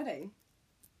 That's upsetting.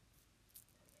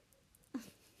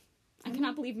 I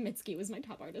cannot believe Mitski was my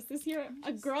top artist this year.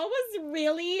 A girl was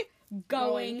really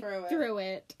going Going through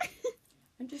it.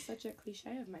 I'm just such a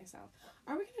cliche of myself.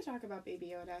 Are we going to talk about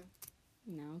Baby Yoda?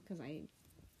 No, because I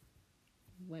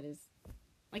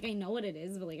know what it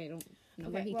is, but, like, I don't know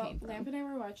where he came from. Lamp and I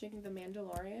were watching The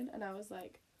Mandalorian, and I was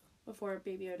like, before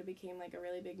Baby Yoda became, like, a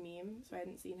really big meme, so I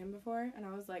hadn't seen him before, and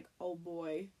I was like, oh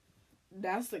boy,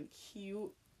 that's the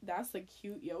cute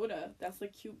Yoda. That's the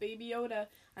cute Baby Yoda.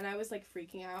 And I was, like,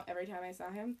 freaking out every time I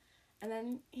saw him, and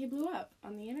then he blew up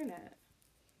on the internet.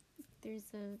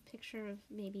 There's a picture of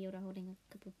Baby Yoda holding a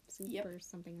cup of soup Yep. or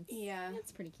something. Yeah.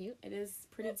 That's pretty cute. It is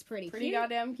pretty, That's pretty pretty cute.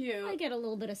 goddamn cute. I get a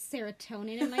little bit of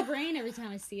serotonin in my brain every time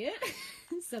I see it.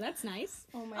 So that's nice.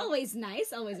 Oh my Always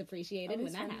nice. Always appreciated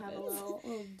always when that fun to have happens. a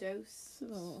little dose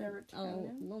of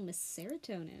serotonin. little Miss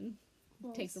Serotonin.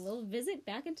 Little Takes a little visit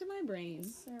back into my brain.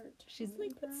 serotonin. She's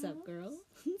like, what's up, girl?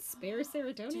 Spare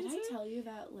serotonin? Did I sir?" tell you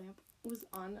that Lamp was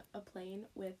on a plane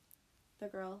with the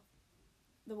girl,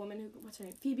 the woman who, what's her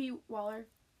name? Phoebe Waller.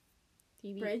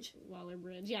 Phoebe Bridge?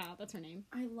 Waller-Bridge. Yeah, that's her name.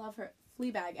 I love her.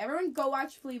 Fleabag. Everyone go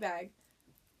watch Fleabag.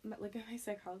 Look at my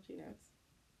psychology notes.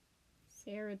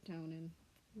 Serotonin.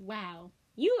 Wow.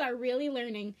 You are really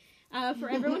learning. For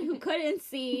everyone who couldn't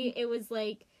see, it was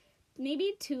like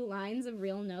maybe 2 lines of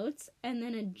real notes and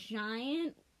then a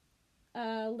giant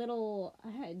little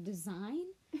design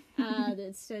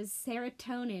that says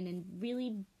serotonin in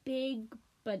really big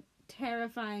but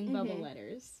terrifying bubble Mhm.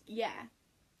 letters. Yeah.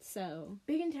 So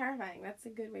Big and terrifying. That's a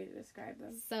good way to describe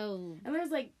them. And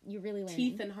there's like you're really learning.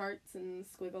 teeth and hearts and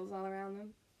squiggles all around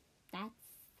them.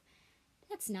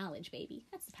 That's knowledge, baby.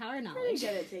 That's the power of Pretty knowledge.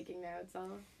 good at taking notes,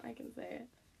 I can say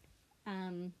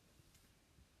it.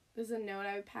 There's a note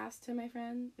I passed to my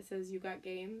friend. It says, "You got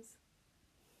games."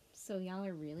 So y'all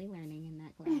are really learning in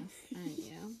that class, aren't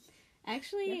you?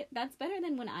 Actually, Yeah. that's better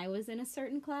than when I was in a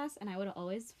certain class and I would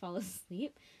always fall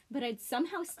asleep, but I'd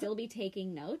somehow still be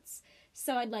taking notes.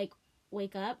 So I'd like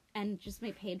wake up and just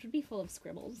my page would be full of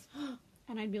scribbles.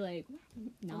 And I'd be like,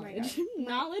 knowledge. God.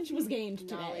 Knowledge was gained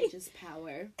today. Knowledge is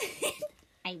power.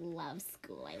 I love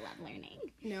school. I love learning.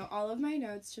 No, all of my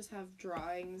notes just have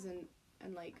drawings and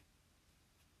like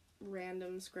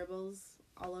random scribbles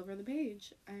all over the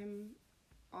page. I'm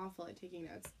awful at taking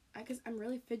notes. Because I'm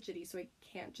really fidgety, so I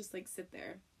can't just, like, sit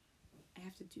there. I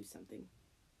have to do something.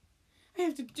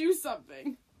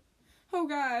 Oh,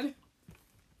 God.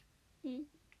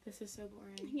 This is so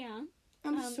boring. Yeah.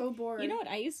 I'm so bored. You know what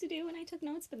I used to do when I took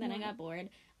notes, but then I got bored?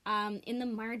 In the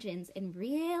margins, in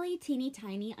really teeny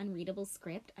tiny unreadable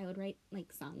script, I would write,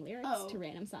 like, song lyrics to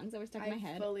random songs that were stuck in my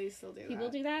head. I fully still do that. People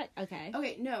do that? Okay.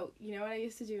 Okay, no. You know what I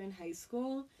used to do in high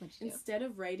school? What'd you do? Instead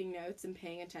of writing notes and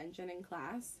paying attention in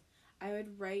class, I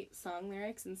would write song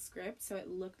lyrics and script so it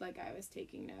looked like I was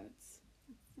taking notes.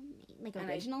 Like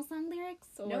original song lyrics?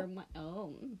 Or Nope. what?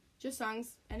 Oh. Just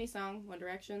songs. Any song. One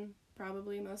Direction,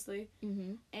 probably, mostly.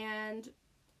 Mm-hmm. And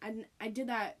I did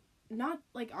that not,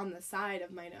 like, on the side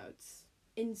of my notes,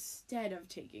 instead of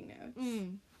taking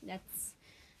notes.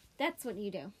 That's what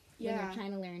you do. Yeah. When you're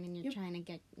trying to learn and you're trying to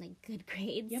get, like, good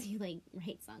grades, you, like,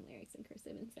 write song lyrics in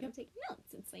cursive instead of taking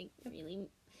notes. It's, like, really...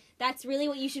 That's really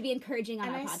what you should be encouraging on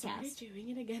our podcast. And I started doing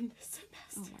it again this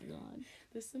semester. Oh, my God.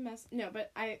 This semester... No,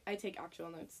 but I take actual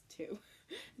notes, too.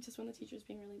 It's just when the teacher's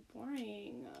being really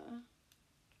boring.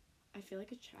 I feel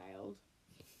like a child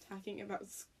talking about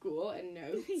school and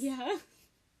notes. Yeah.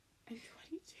 I'm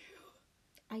 22.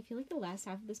 I feel like the last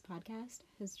half of this podcast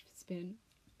has just been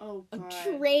Oh, God.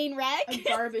 a train wreck. A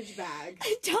garbage bag.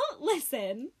 Don't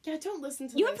listen. Yeah, don't listen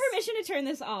to You this. have permission to turn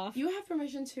this off. You have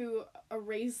permission to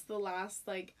erase the last,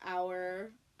 like,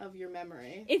 hour of your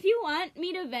memory. If you want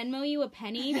me to Venmo you a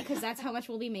penny, because that's how much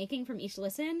we'll be making from each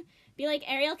listen, be like,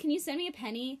 Ariel, can you send me a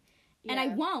penny? And I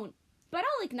won't, but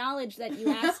I'll acknowledge that you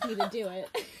asked me to do it.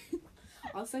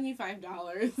 I'll send you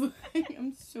 $5.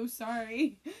 I'm so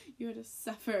sorry. You had to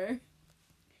suffer.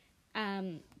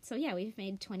 So yeah, we've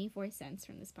made 24 cents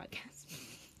from this podcast.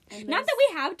 And Not that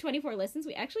we have 24 listens,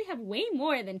 we actually have way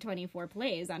more than 24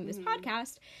 plays on this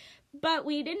podcast, but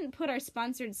we didn't put our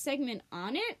sponsored segment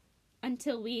on it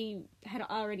until we had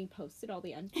already posted all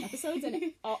the episodes,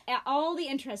 and all the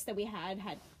interest that we had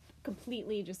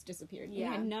completely just disappeared. Yeah.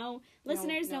 We had no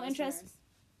listeners, no interest.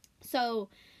 So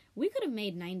we could have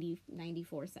made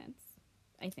 94 cents,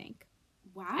 I think.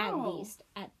 Wow.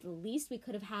 At the least, we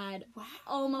could have had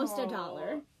almost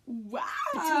 $1. Wow.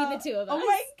 Between the two of us. Oh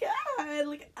my God.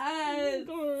 Look at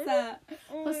us.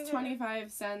 Plus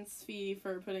 25 cents fee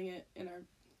for putting it in our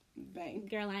bank.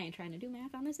 Girl, I ain't trying to do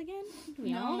math on this again.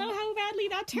 We all know how badly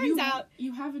that turns out.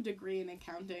 You have a degree in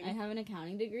accounting. I have an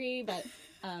accounting degree, but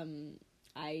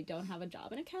I don't have a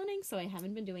job in accounting, so I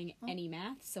haven't been doing any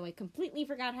math, so I completely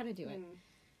forgot how to do it.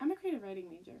 I'm a creative writing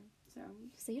major, so...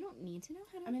 So you don't need to know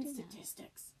how to do I'm in math.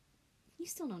 statistics. You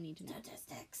still don't need to know.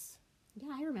 Statistics. Yeah,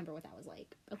 I remember what that was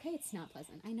like. Okay, it's not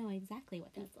pleasant. I know exactly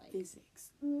what that's like.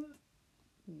 Physics.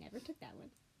 Never took that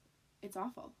one. It's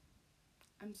awful.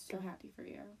 I'm so happy for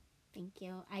you. Thank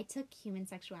you. I took human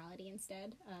sexuality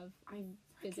instead of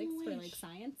physics wish. for, like,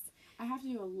 science. I have to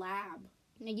do a lab.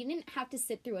 Now, you didn't have to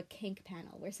sit through a kink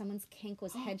panel where someone's kink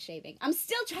was head shaving. I'm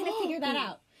still trying to figure that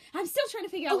out. I'm still trying to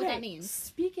figure out what that means.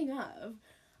 Speaking of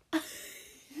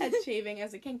head shaving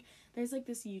as a kink, there's, like,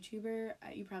 this YouTuber,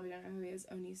 you probably don't know who he is,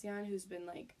 Onision, who's been,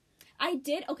 like...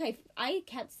 I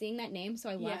kept seeing that name, so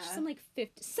I watched some, like,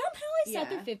 50... Somehow I sat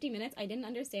through 50 minutes. I didn't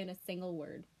understand a single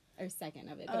word or second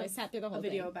of it, but I sat through the whole thing.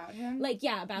 A video about him? Like,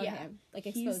 about him. Like,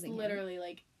 exposing He's literally,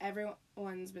 like,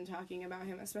 everyone's been talking about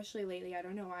him, especially lately. I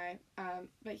don't know why.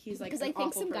 But he's, like, because I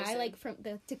think some guy, like, from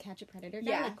the To Catch a Predator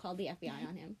guy, like, called the FBI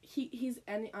on him. He's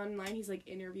online, he's, like,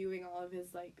 interviewing all of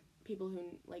his, like, people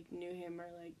who, like, knew him or,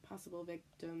 like, possible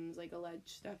victims, like, alleged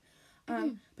stuff.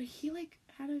 But he, like,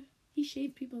 he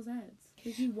shaved people's heads.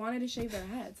 Like, he wanted to shave their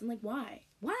heads. And, like, why?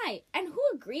 Why? And who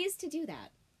agrees to do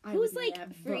that? Who's like,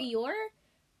 for your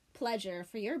pleasure,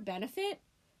 for your benefit,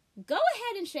 go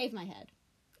ahead and shave my head.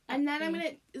 And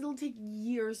then it'll take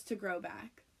years to grow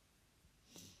back.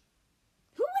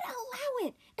 Who would allow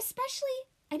it? Especially,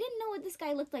 I didn't know what this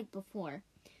guy looked like before.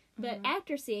 But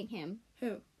after seeing him...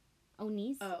 Who?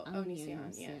 Onision. Oh,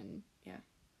 Onision, yeah.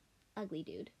 Ugly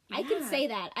dude. Yeah. I can say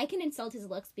that. I can insult his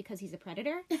looks because he's a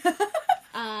predator.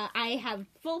 I have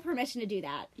full permission to do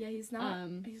that. Yeah, he's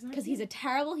not. Because he's a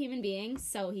terrible human being,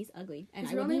 so he's ugly. And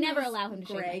his I would never allow him to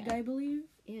shave my Greg, head. I believe.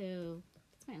 Ew.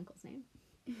 That's my uncle's name.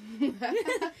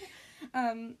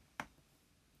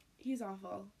 He's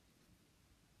awful.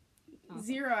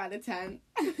 0 out of 10.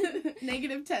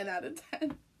 Negative 10 out of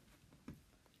 10.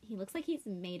 He looks like he's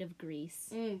made of grease.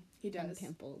 He does. And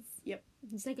pimples. Yep.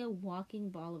 He's like a walking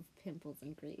ball of pimples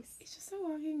and grease. He's just a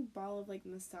walking ball of, like,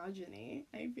 misogyny,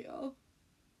 I feel.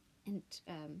 And,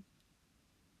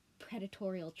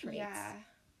 predatorial traits.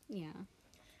 Yeah.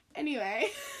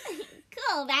 Anyway.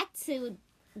 Cool, back to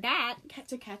that.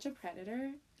 To Catch a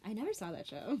Predator I never saw that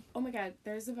show. Oh my god,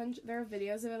 there are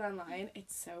videos of it online.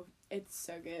 It's so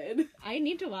good. I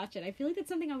need to watch it. I feel like that's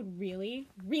something I would really,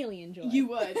 really enjoy. You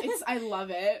would. I love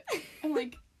it. I'm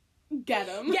like, get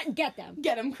him. Get them.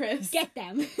 Get him, Chris. Get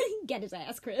them. Get his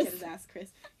ass, Chris. Get his ass, Chris.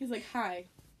 He's like, hi,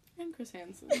 I'm Chris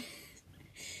Hansen.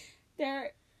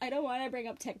 I don't want to bring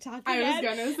up TikTok I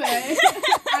again. was gonna say,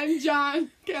 I'm John.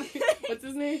 What's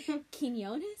his name?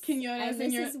 Quinones? Quinones. And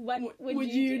this is what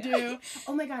would you do?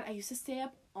 Oh my god, I used to stay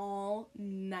up all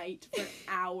night for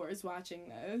hours watching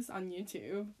this on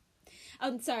YouTube.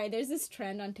 I'm sorry, there's this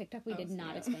trend on TikTok, we did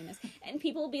not explain this. And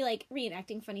people will be, like,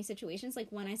 reenacting funny situations. Like,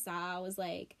 one I saw was,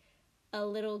 like, a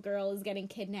little girl is getting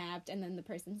kidnapped, and then the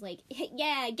person's like,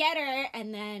 yeah, get her!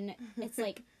 And then it's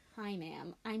like, hi,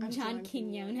 ma'am, I'm John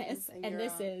Quinones, and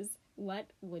this is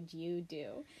What Would You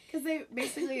Do? Because they,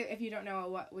 basically, if you don't know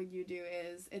what would you do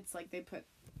is, it's like they put,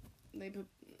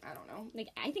 I don't know. Like,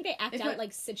 I think they act out,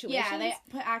 like, situations. Yeah, they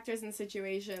put actors in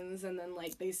situations, and then,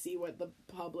 like, they see what the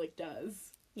public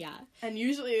does. Yeah. And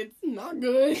usually it's not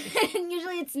good. And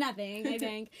usually it's nothing, I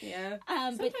think. Yeah.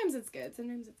 Sometimes it's good.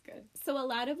 Sometimes it's good. So a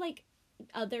lot of, like,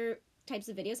 other types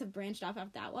of videos have branched off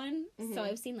of that one. Mm-hmm. So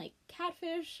I've seen, like,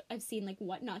 Catfish. I've seen, like,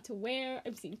 What Not to Wear.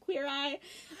 I've seen Queer Eye.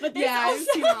 But there's also I've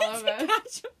seen all of it. To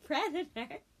Catch a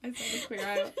Predator. I saw the Queer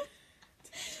Eye. Like,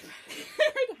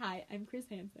 hi, I'm Chris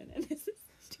Hansen, and this is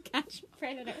To Catch a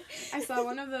Predator. I saw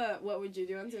one of the What Would You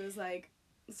Do ones. It was like,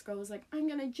 this girl was like, I'm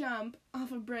gonna jump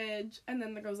off a bridge. And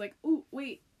then the girl was like, ooh,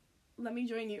 wait, let me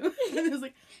join you. And it was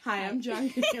like, hi, I'm John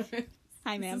Quinones.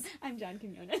 Hi, ma'am. I'm John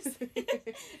Quinones.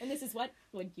 And this is What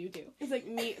Would You Do? It's like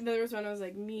me, there was one I was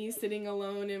like, me sitting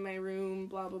alone in my room,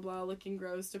 blah, blah, blah, looking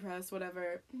gross, depressed,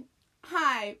 whatever.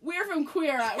 Hi, we're from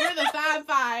Queer Eye. We're the Fab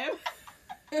Five.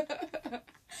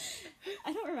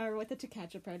 I don't remember what the To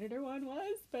Catch a Predator one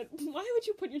was, but why would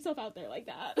you put yourself out there like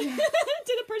that? To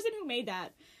the person who made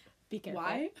that. Be careful.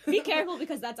 Why? Be careful,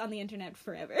 because that's on the internet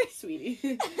forever. Sweetie.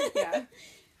 Yeah.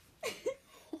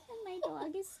 My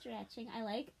dog is stretching.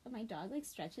 My dog, like,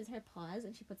 stretches her paws,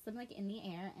 and she puts them, like, in the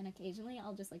air, and occasionally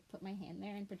I'll just, like, put my hand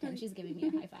there and pretend she's giving me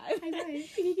a high five. High five.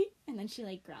 And then she,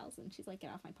 like, growls, and she's like,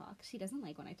 get off my paw, 'cause she doesn't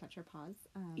like when I touch her paws.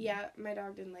 Yeah, my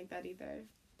dog didn't like that either.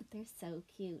 But they're so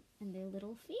cute, and their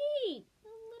little feet.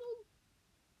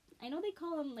 I know they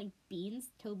call them, like,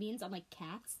 toe beans on, like,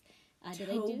 cats.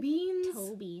 Toe beans?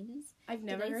 Toe beans. I've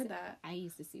never heard that. I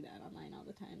used to see that online all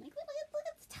the time. Like, look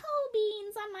at the toe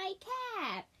beans on my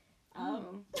cat. I've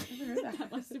never heard that.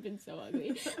 That must have been so ugly.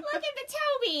 Look at the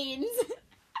toe beans.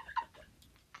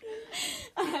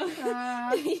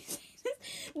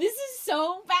 This is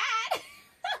so bad.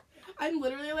 I'm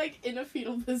literally, like, in a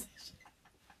fetal position.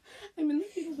 I'm in the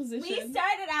fetal position. We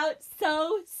started out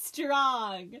so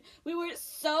strong. We were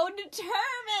so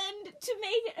determined to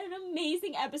make an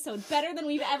amazing episode, better than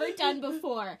we've ever done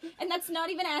before. And that's not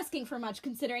even asking for much,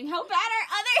 considering how bad our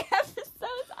other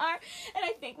episodes are. And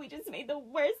I think we just made the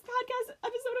worst podcast episode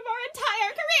of our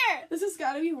entire career. This has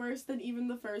got to be worse than even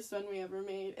the first one we ever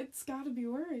made. It's got to be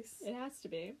worse. It has to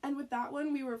be. And with that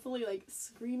one, we were fully, like,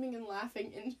 screaming and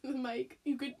laughing into the mic.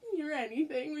 You could hear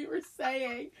anything we were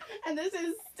saying. And this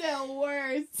is still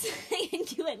worse.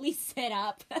 And you at least sit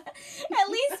up. At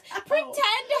least pretend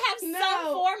to have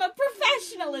some form of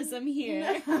professionalism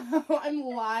here. No, I'm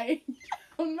lying.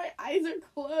 My eyes are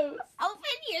closed.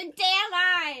 Open your damn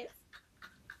eyes.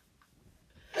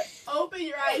 Open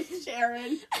your eyes,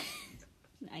 Sharon.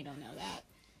 I don't know that.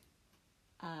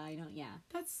 Yeah.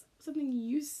 That's something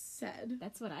you said.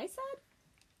 That's what I said?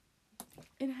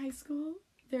 In high school,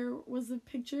 there was a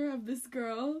picture of this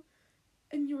girl,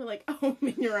 and you were like,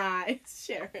 open your eyes,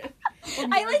 Sharon. Or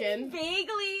Morgan.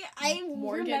 Vaguely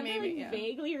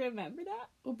remember that.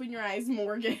 Open your eyes,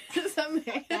 Morgan.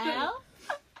 Something. Well?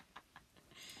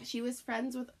 She was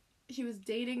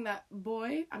dating that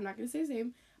boy, I'm not going to say his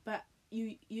name, but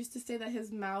you used to say that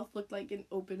his mouth looked like an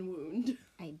open wound.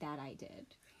 I did.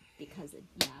 Because,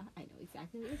 I know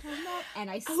exactly what you're talking about, and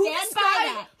I stand by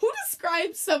that. Who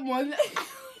describes someone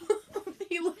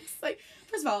he looks like?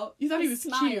 First of all, you thought he was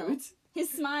cute.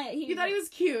 His smile. You thought he was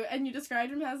cute, and you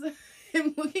described him as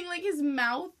him looking like his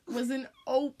mouth was an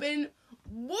open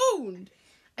wound.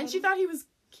 And she thought he was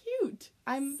cute.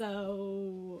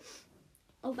 Oh,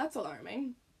 that's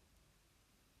alarming.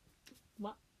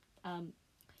 What?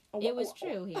 It was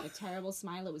true. He had a terrible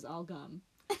smile. It was all gum.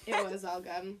 It was all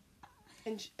gum.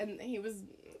 And he was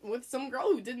with some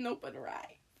girl who didn't open her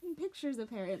eye. Pictures,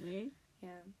 apparently.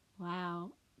 Yeah.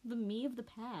 Wow. The me of the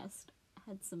past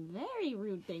had some very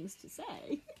rude things to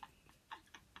say.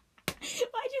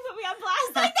 Why'd you put me on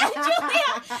blast like that,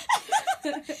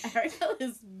 Julia? Ariel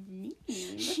is mean.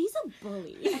 She's a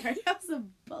bully. Ariel's a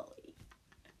bully.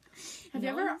 Have you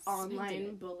ever ever once. I online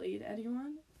did. bullied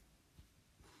anyone?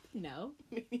 No.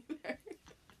 Me neither.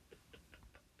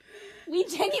 We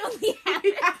genuinely have.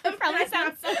 It probably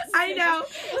sounds so I know.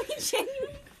 We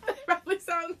genuinely. It probably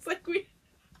sounds like we...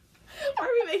 Why are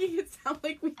we making it sound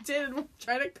like we did and we're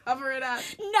trying to cover it up?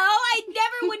 No, I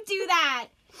never would do that.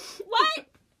 What?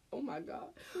 Oh my god.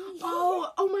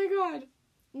 Oh my god.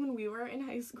 When we were in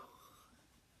high school,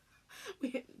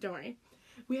 don't worry.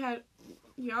 We had,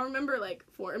 y'all remember like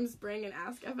Forum Spring and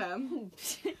Ask FM?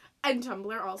 And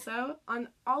Tumblr also. On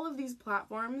all of these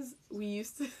platforms, we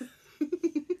used to,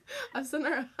 us and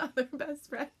our other best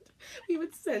friend, we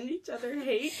would send each other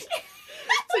hate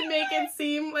to make it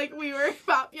seem like we were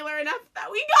popular enough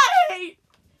that we got hate.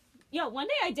 Yo, one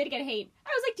day I did get hate. I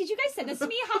was like, "Did you guys send this to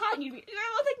me?" Haha. And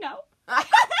I was like, "No."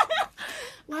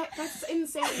 What? That's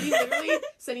insane. We literally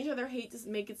sent each other hate to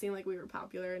make it seem like we were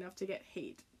popular enough to get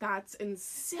hate. That's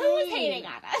insane. Who was hating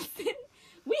on us?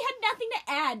 We had nothing to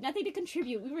add, nothing to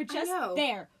contribute. We were just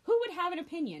there. Who would have an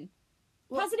opinion?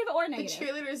 Well, Positive or the negative?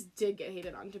 cheerleaders did get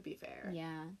hated on, to be fair.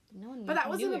 Yeah. No one But that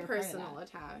knew wasn't we a were part of personal that.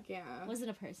 attack, yeah. Was it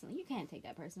a personal? You can't take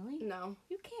that personally. No.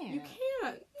 You can't. You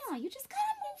can't. No, you just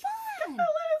gotta move on.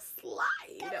 Let it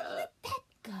slide. Gotta let that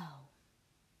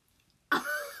go.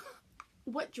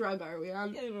 What drug are we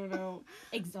on? I don't know.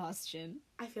 Exhaustion.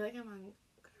 I feel like I'm on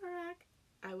crack.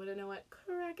 I wouldn't know what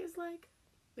crack is like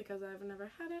because I've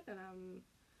never had it, and I'm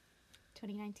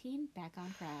 2019, back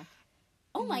on crack.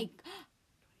 Oh my...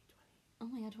 Oh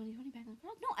my god, 2020 back on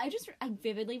crack? No, I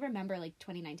vividly remember, like,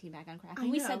 2019 back on crack. And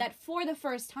we said that for the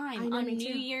first time on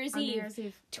New Year's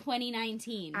Eve.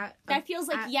 2019. That feels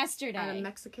like yesterday. At a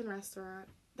Mexican restaurant.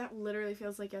 That literally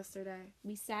feels like yesterday.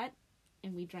 We sat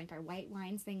and we drank our white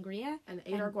wine sangria. And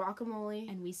ate our guacamole.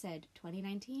 And we said,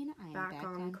 2019, I am back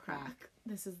on crack.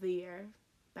 This is the year.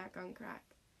 Back on crack.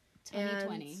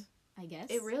 2020, and I guess.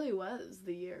 It really was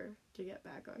the year to get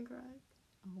back on crack.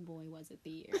 Oh boy, was it the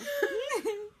year.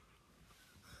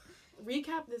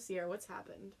 Recap this year. What's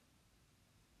happened?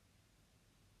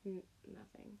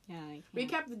 Nothing. Yeah, I can't.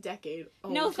 Recap the decade. Oh,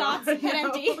 no God, thoughts. no.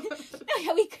 Empty.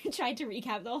 We tried to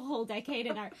recap the whole decade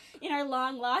in our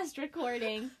long lost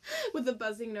recording With the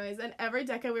buzzing noise, and every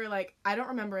decade we were like, I don't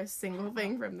remember a single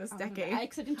thing from this decade.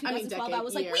 Except in 2012, I decade,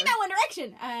 was like, year. we know One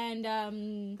Direction,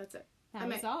 and That's it. that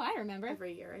was all I remember.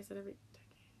 Every year. I said every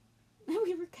decade.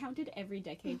 We recounted every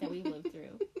decade that we've lived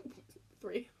through.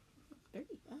 3. 30.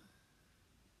 Oh.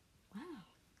 Wow.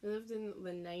 We lived in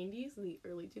the 90s, the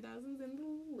early 2000s, and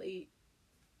the late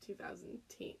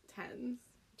 2010s.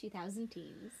 2000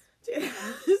 teens.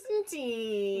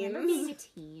 2010s. Remember being a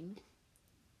teen?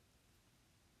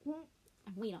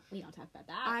 We don't talk about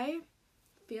that. I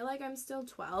feel like I'm still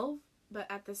 12, but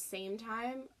at the same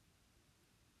time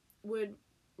would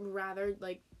rather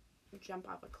like jump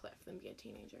off a cliff than be a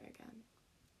teenager again.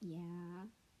 Yeah.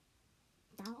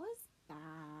 That was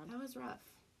bad. That was rough.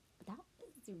 That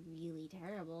was really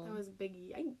terrible. That was a big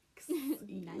yikes.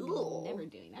 I'm never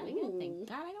doing that again. Thank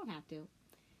God I don't have to.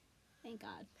 Thank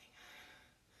God.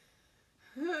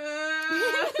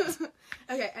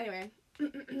 Okay, anyway.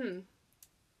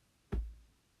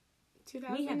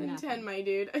 We have enough. 2010, my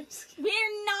dude.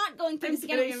 We're not going through this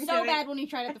again. It was so bad when we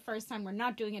tried it the first time. We're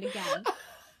not doing it again.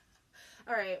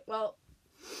 Alright, well,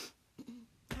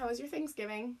 how was your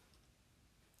Thanksgiving?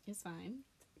 It's fine.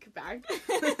 Good bag.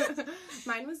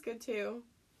 Mine was good too.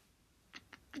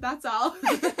 That's all.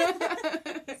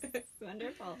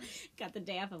 Wonderful. Got the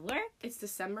day off of work. It's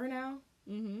December now.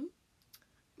 Mm-hmm.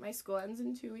 My school ends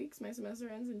in 2 weeks. My semester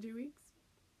ends in 2 weeks.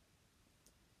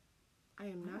 I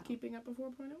am not keeping up a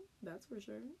 4.0. That's for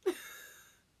sure.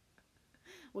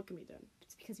 What can be done?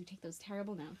 It's because you take those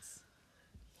terrible notes.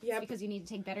 Yeah. It's because you need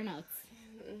to take better notes.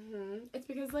 Mm-hmm. It's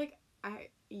because, like,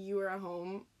 you were at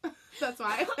home. That's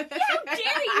why. How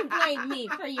dare you blame me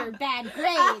for your bad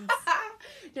grades?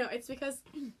 No, it's because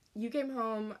you came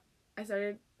home. I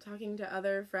started talking to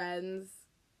other friends.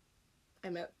 I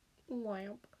met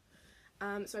Lamp.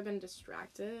 So I've been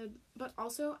distracted. But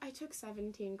also, I took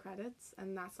 17 credits,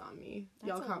 and that's on me.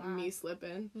 That's Y'all caught me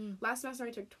slipping. Last semester,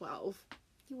 I took 12.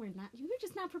 You were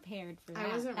just not prepared for that. I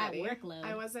wasn't ready. Workload.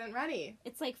 I wasn't ready.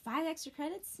 It's like 5 extra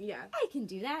credits? Yeah. I can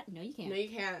do that. No, you can't. No, you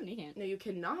can't. No, you can't. No, you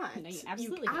cannot. No, you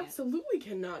absolutely can't. absolutely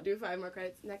cannot do 5 more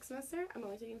credits. Next semester, I'm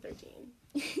only taking 13.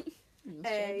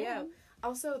 Yeah.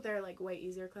 Also, they're, like, way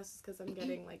easier classes because I'm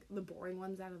getting, like, the boring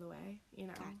ones out of the way, you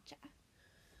know. Gotcha.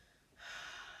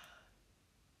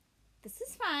 This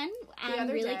is fun. I'm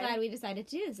really glad we decided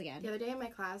to do this again. The other day in my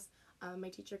class, my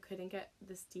teacher couldn't get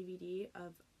this DVD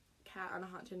of Cat on a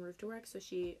Hot Tin Roof to work, so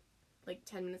she, like,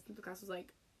 10 minutes into the class was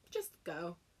like, just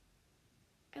go.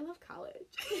 I love college.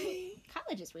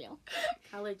 College is real.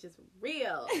 College is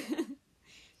real.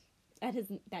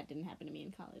 that didn't happen to me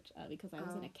in college because I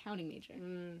was an accounting major.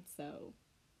 So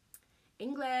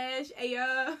English,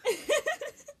 ayo.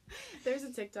 There's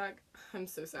a TikTok. I'm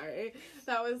so sorry.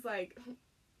 That was like,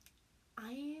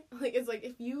 it's like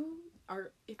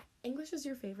if English is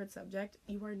your favorite subject,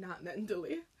 you are not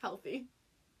mentally healthy.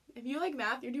 If you like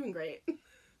math, you're doing great.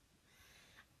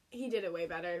 He did it way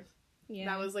better. Yeah.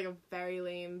 That was like a very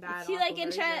lame, bad. If you like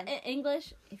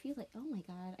English, if you like, oh my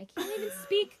god, I can't even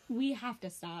speak. We have to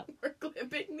stop. We're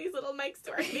clamping these little mics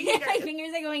to our fingers. My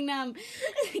fingers are going numb.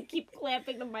 I keep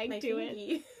clamping the mic to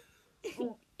it.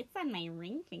 It's on my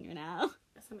ring finger now.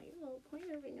 It's on my little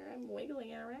pointer finger. I'm wiggling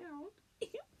it around.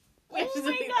 Oh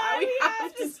my god, we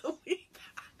have to delete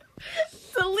that.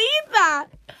 Delete that.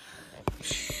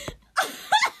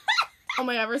 Oh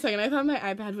my god, for a second, I thought my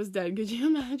iPad was dead. Could you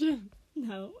imagine?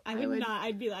 No, I would not.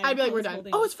 I'd be like, we're done.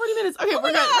 Oh, it's 40 minutes. Okay, we're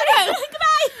good. We're done.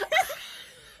 Goodbye.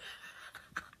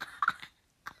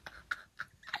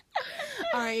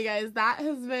 All right, you guys,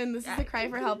 this is the Cry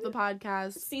for Help, the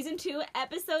podcast. Season 2,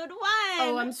 episode 1.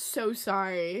 Oh, I'm so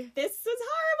sorry. This was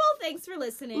horrible. Thanks for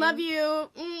listening. Love you.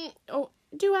 Oh,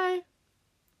 do I?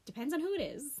 Depends on who it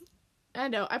is. I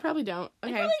know. I probably don't.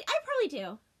 Okay. I probably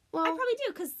do. Well, I probably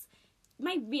do, because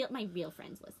my real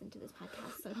friends listen to this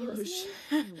podcast, so if you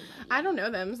listen, I don't know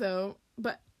them,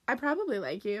 but I probably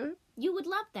like you. You would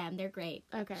love them. They're great.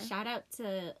 Okay. Shout out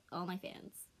to all my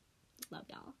fans. Love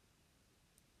y'all.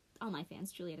 All my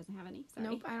fans. Julia doesn't have any. Sorry.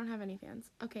 Nope, I don't have any fans.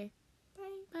 Okay.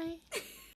 Bye. Bye.